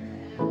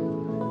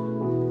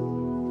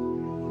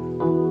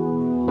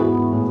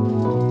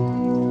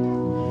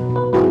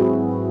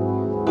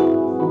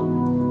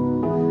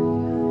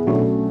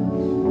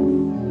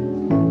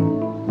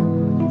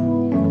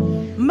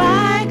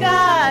 My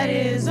God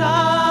is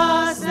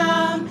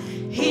awesome.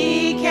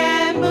 He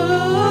can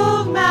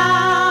move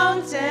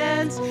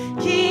mountains,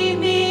 keep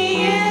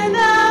me in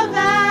the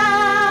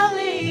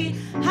valley,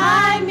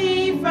 hide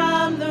me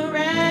from the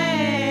rain.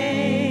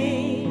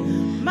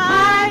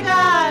 My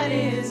God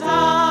is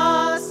awesome.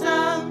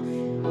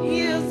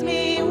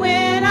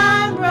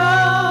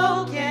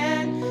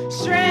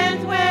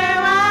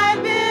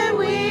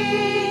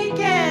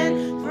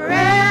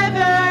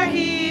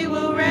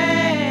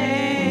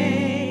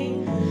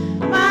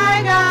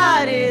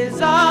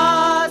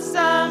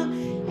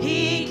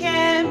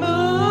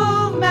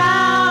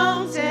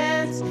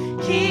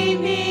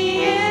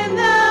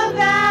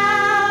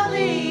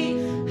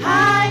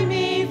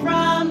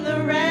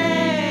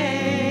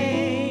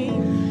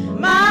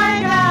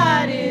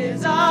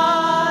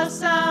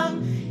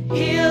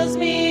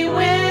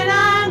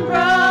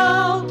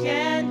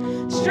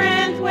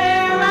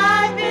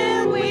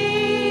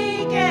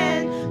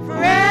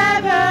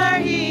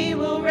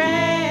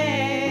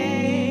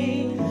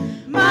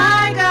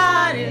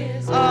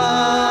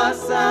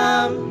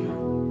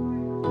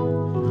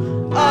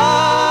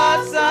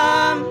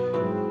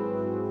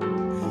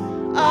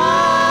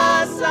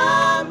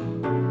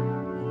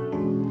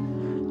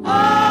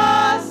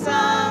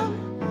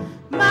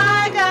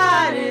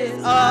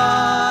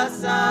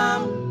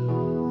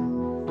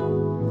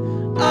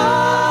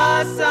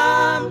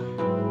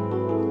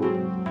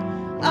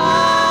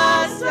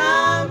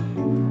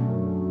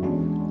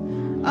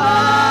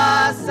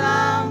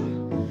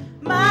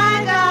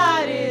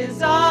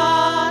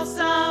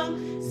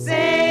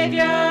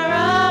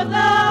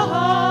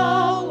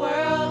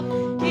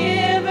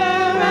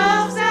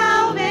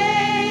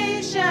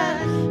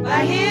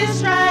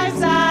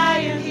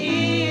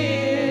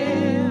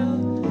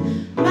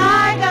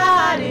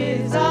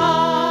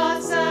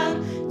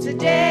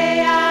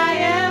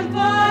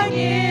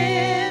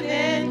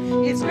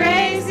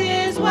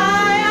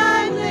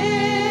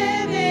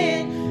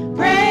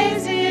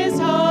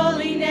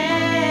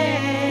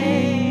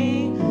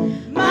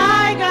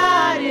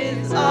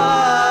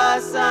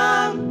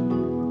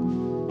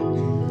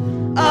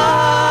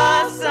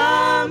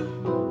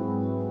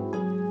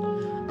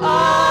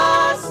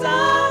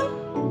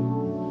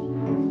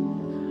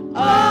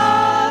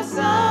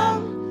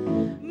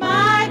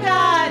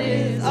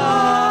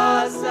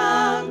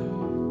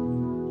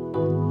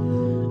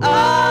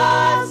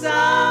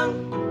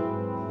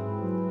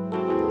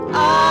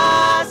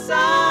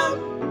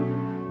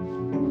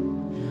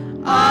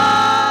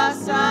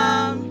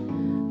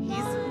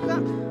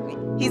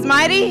 He's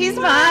mighty, he's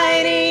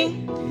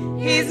mighty,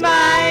 he's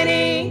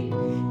mighty,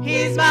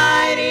 he's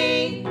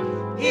mighty,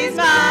 he's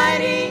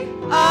mighty,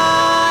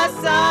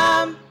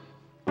 awesome,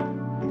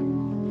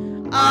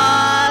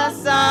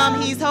 awesome.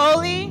 He's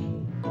holy,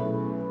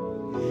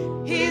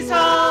 he's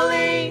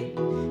holy,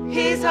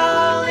 he's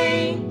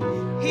holy,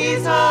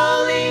 he's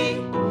holy,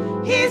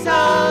 he's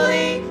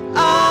holy,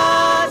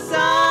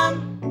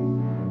 awesome,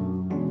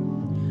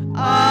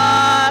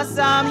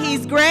 awesome.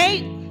 He's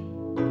great,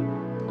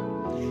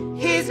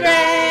 he's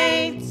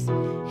great,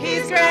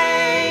 he's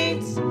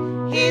great,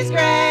 he's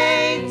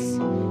great,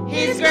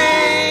 he's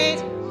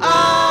great,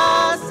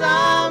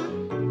 awesome,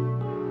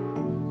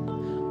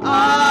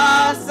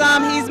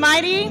 awesome. He's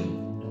mighty,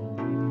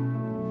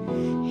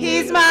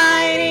 he's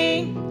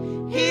mighty,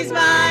 he's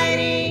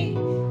mighty,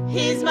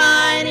 he's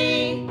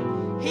mighty,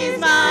 he's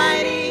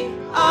mighty,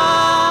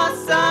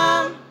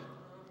 awesome.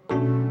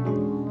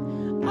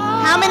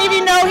 How many of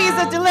you know he's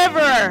a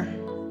deliverer?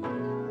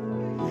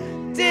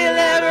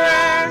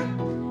 Deliverer,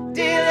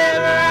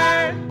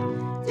 deliverer,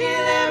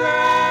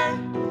 deliverer,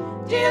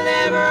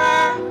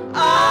 deliverer,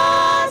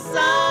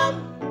 awesome,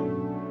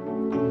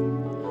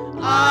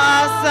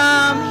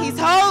 awesome. He's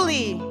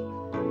holy,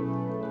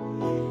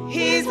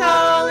 he's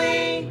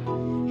holy,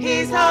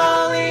 he's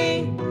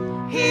holy,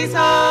 he's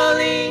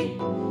holy,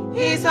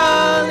 he's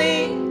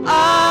holy,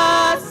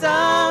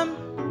 awesome,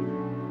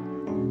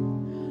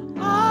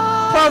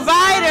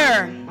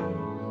 provider,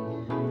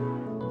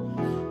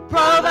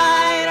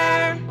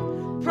 provider,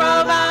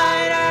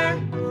 provider,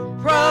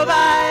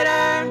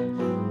 provider,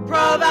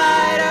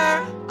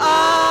 provider,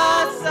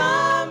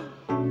 awesome,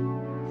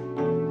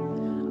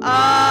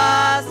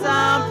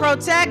 awesome,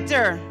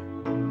 protector,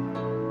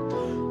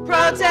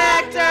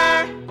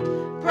 protector,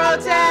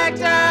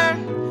 protector,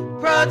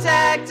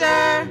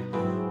 protector,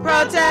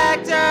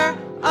 protector,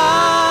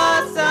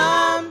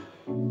 awesome,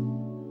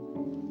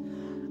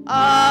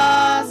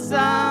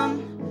 awesome.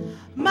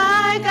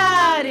 My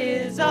God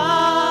is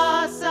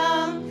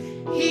awesome.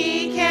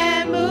 He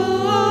can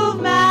move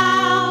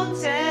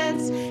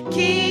mountains,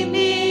 keep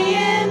me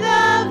in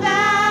the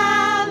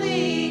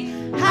valley,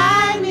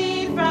 hide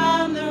me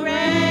from the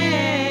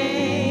rain.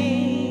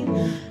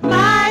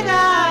 My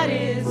God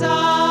is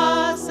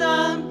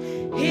awesome.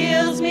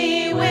 Heals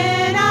me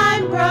when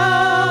I'm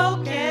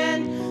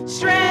broken,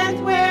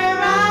 strength where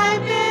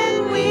I've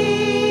been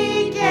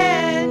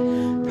weakened.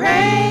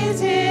 Praise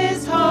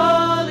his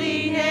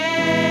holy name.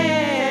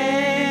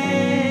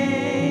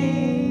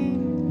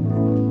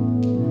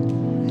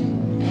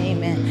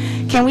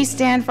 Amen. Can we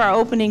stand for our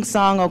opening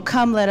song, Oh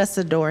Come Let Us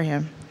Adore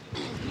Him?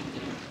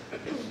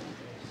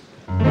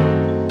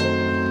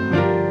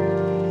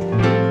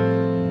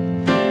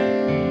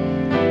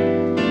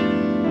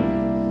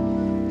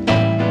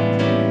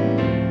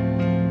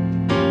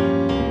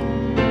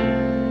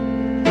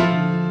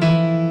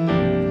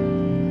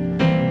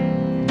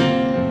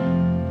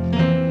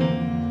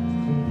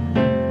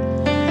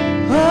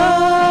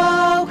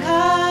 Oh,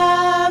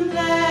 come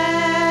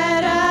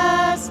let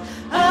us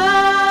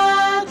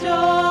adore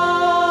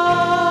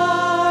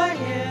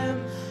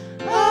him.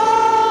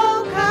 Oh,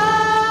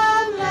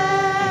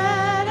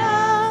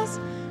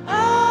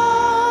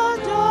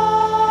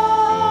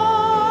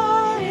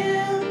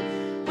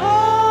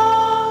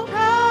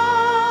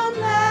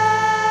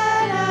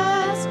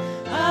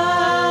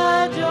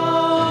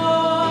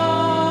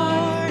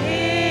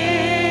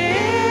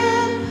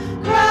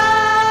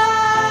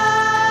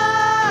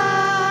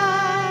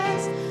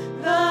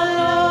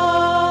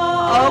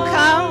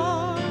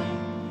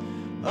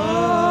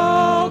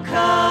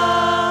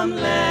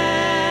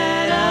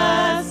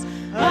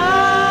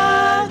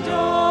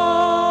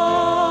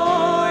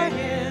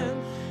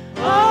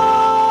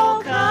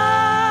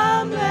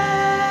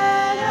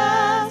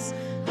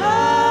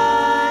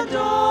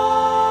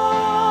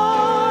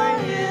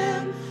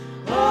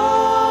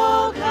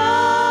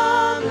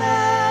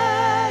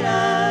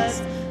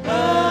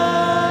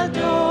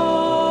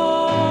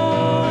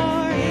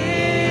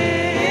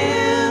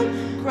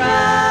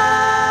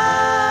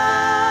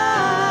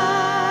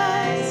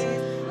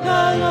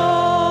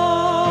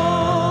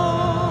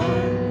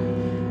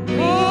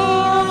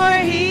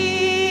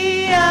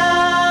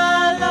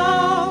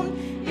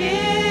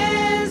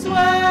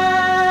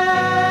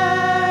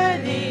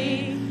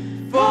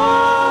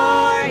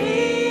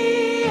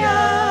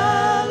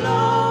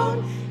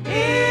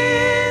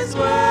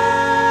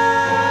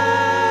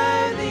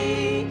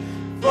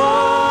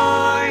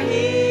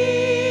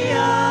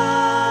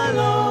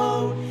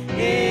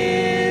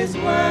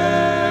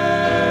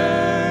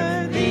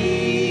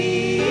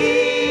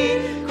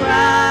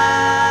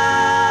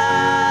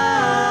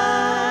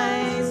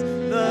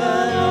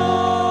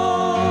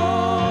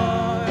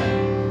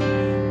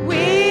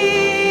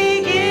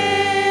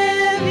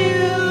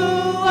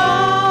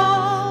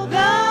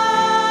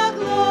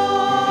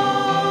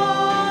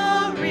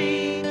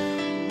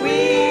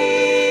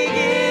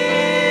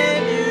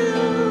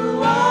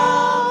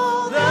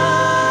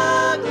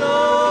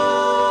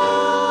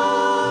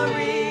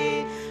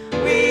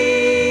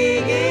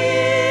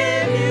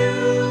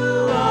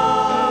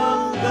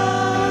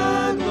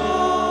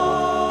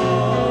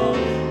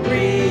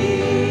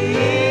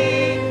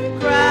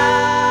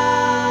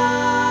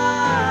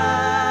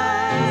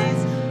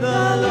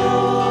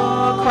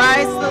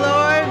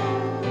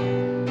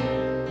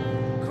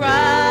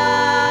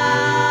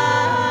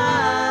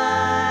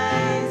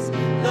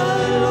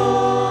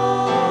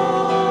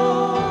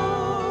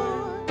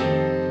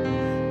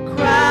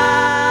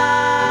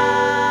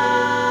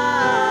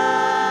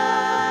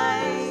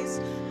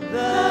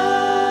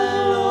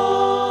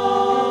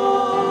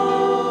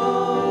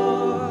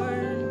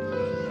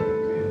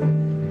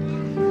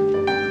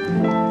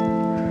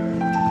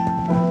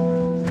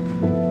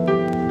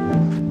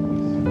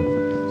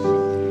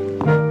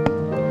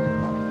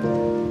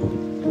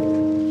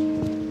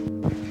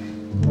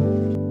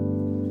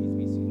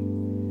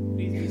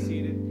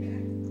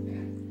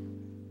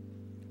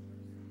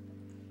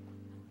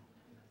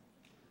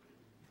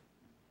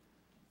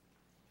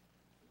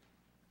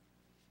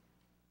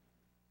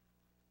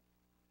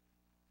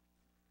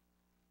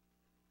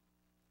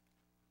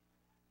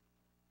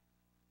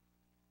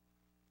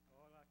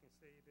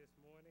 say this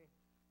morning,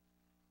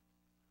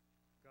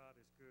 God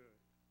is good.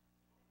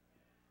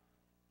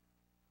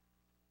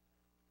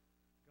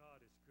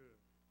 God is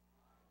good.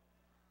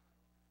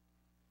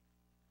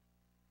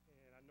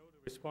 And I know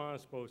the response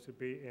is supposed to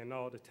be "and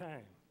all the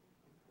time."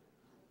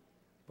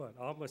 But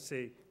I'm going to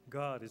say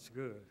God is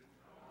good.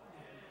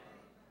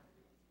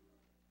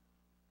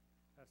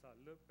 As I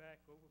look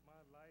back over my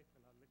life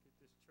and I look at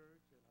this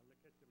church and I look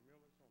at the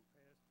members on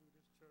pass through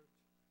this church,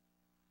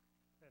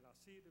 and I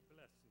see the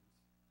blessings,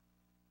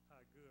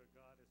 how good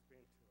God has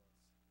been to us.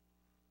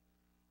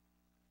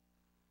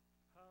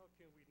 How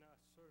can we not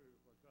serve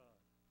a God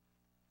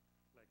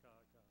like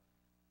our God?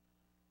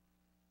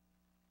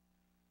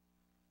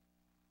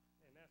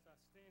 And as I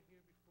stand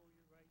here before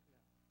you right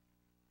now,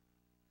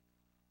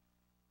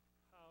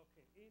 how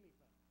can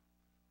anybody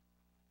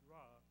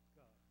rob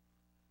God?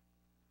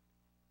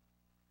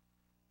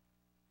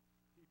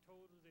 He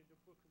told us in the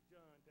book of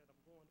John that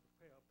I'm going to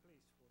prepare a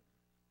place for you.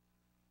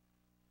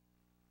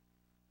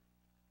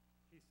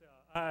 He said,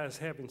 our eyes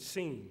haven't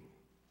seen,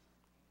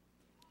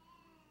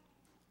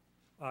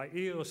 our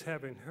ears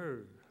haven't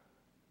heard.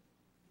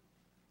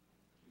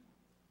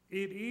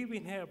 It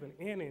even haven't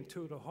entered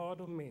into the heart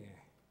of man,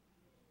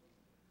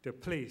 the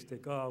place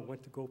that God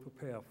went to go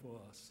prepare for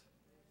us.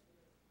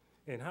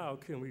 And how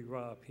can we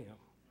rob him?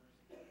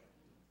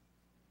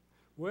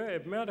 Well,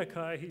 at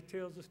Malachi, he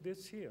tells us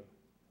this here.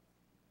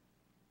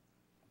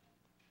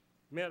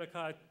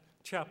 Malachi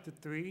chapter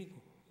 3,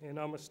 and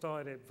I'm going to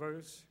start at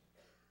verse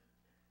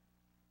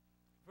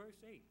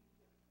 8.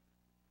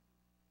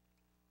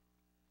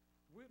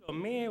 Will a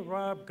man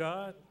rob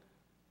God?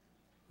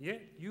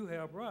 Yet you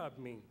have robbed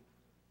me.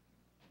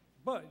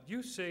 But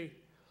you say,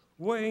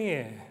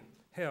 wherein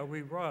have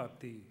we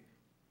robbed thee?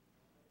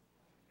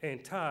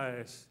 And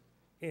tithes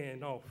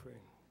and offering.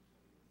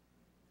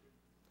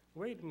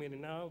 Wait a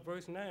minute now,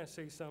 verse 9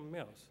 says something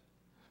else.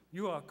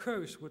 You are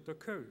cursed with a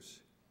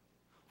curse,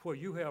 for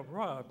you have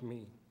robbed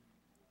me,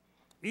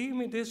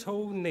 even this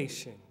whole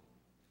nation.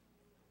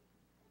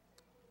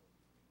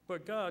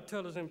 But God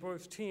tells us in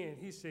verse 10,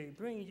 he said,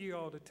 bring ye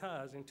all the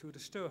tithes into the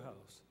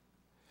storehouse,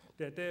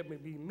 that there may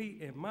be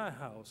meat in my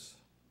house.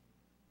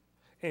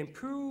 And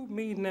prove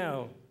me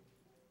now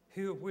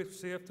herewith,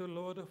 saith the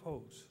Lord of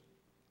hosts.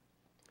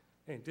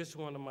 And this is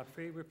one of my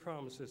favorite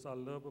promises I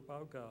love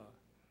about God.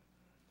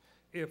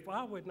 If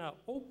I would not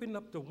open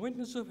up the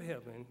windows of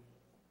heaven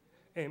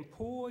and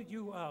pour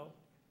you out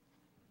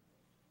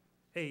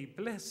a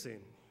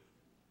blessing,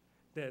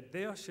 that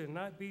there should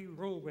not be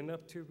room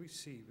enough to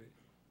receive it.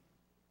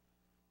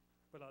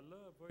 But I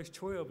love verse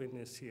 12 in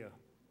this here.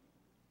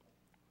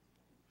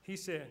 He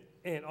said,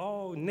 and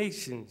all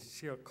nations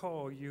shall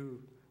call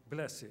you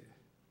blessed,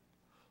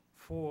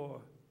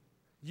 for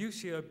you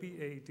shall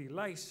be a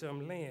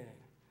delightsome land,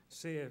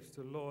 saith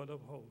the Lord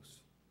of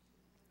hosts.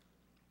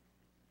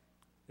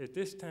 At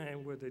this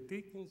time will the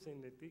deacons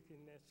and the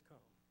deaconesses come,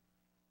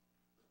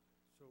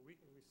 so we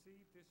can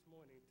receive this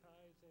morning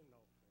tithes and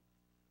offering.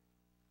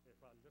 If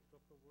I lift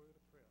up a word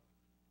of prayer.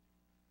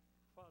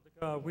 Father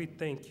God, we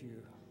thank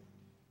you.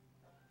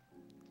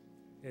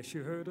 As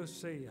you heard us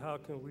say, how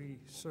can we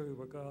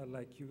serve a God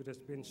like you that's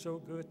been so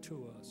good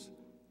to us?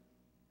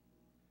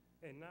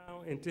 And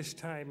now in this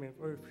time in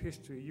earth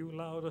history, you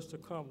allowed us to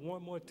come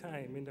one more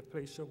time in the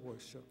place of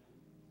worship,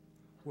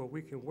 where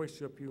we can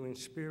worship you in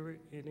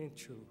spirit and in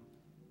truth.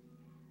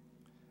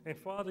 And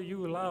Father,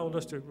 you allowed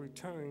us to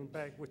return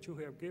back what you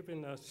have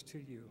given us to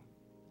you.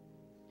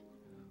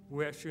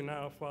 We ask you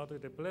now, Father,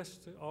 to bless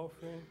the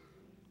offering,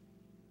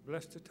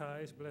 bless the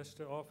tithes, bless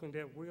the offering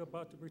that we're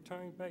about to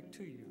return back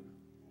to you,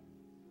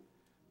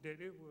 that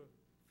it will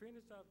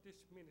finish out this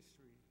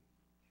ministry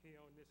here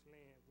on this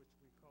land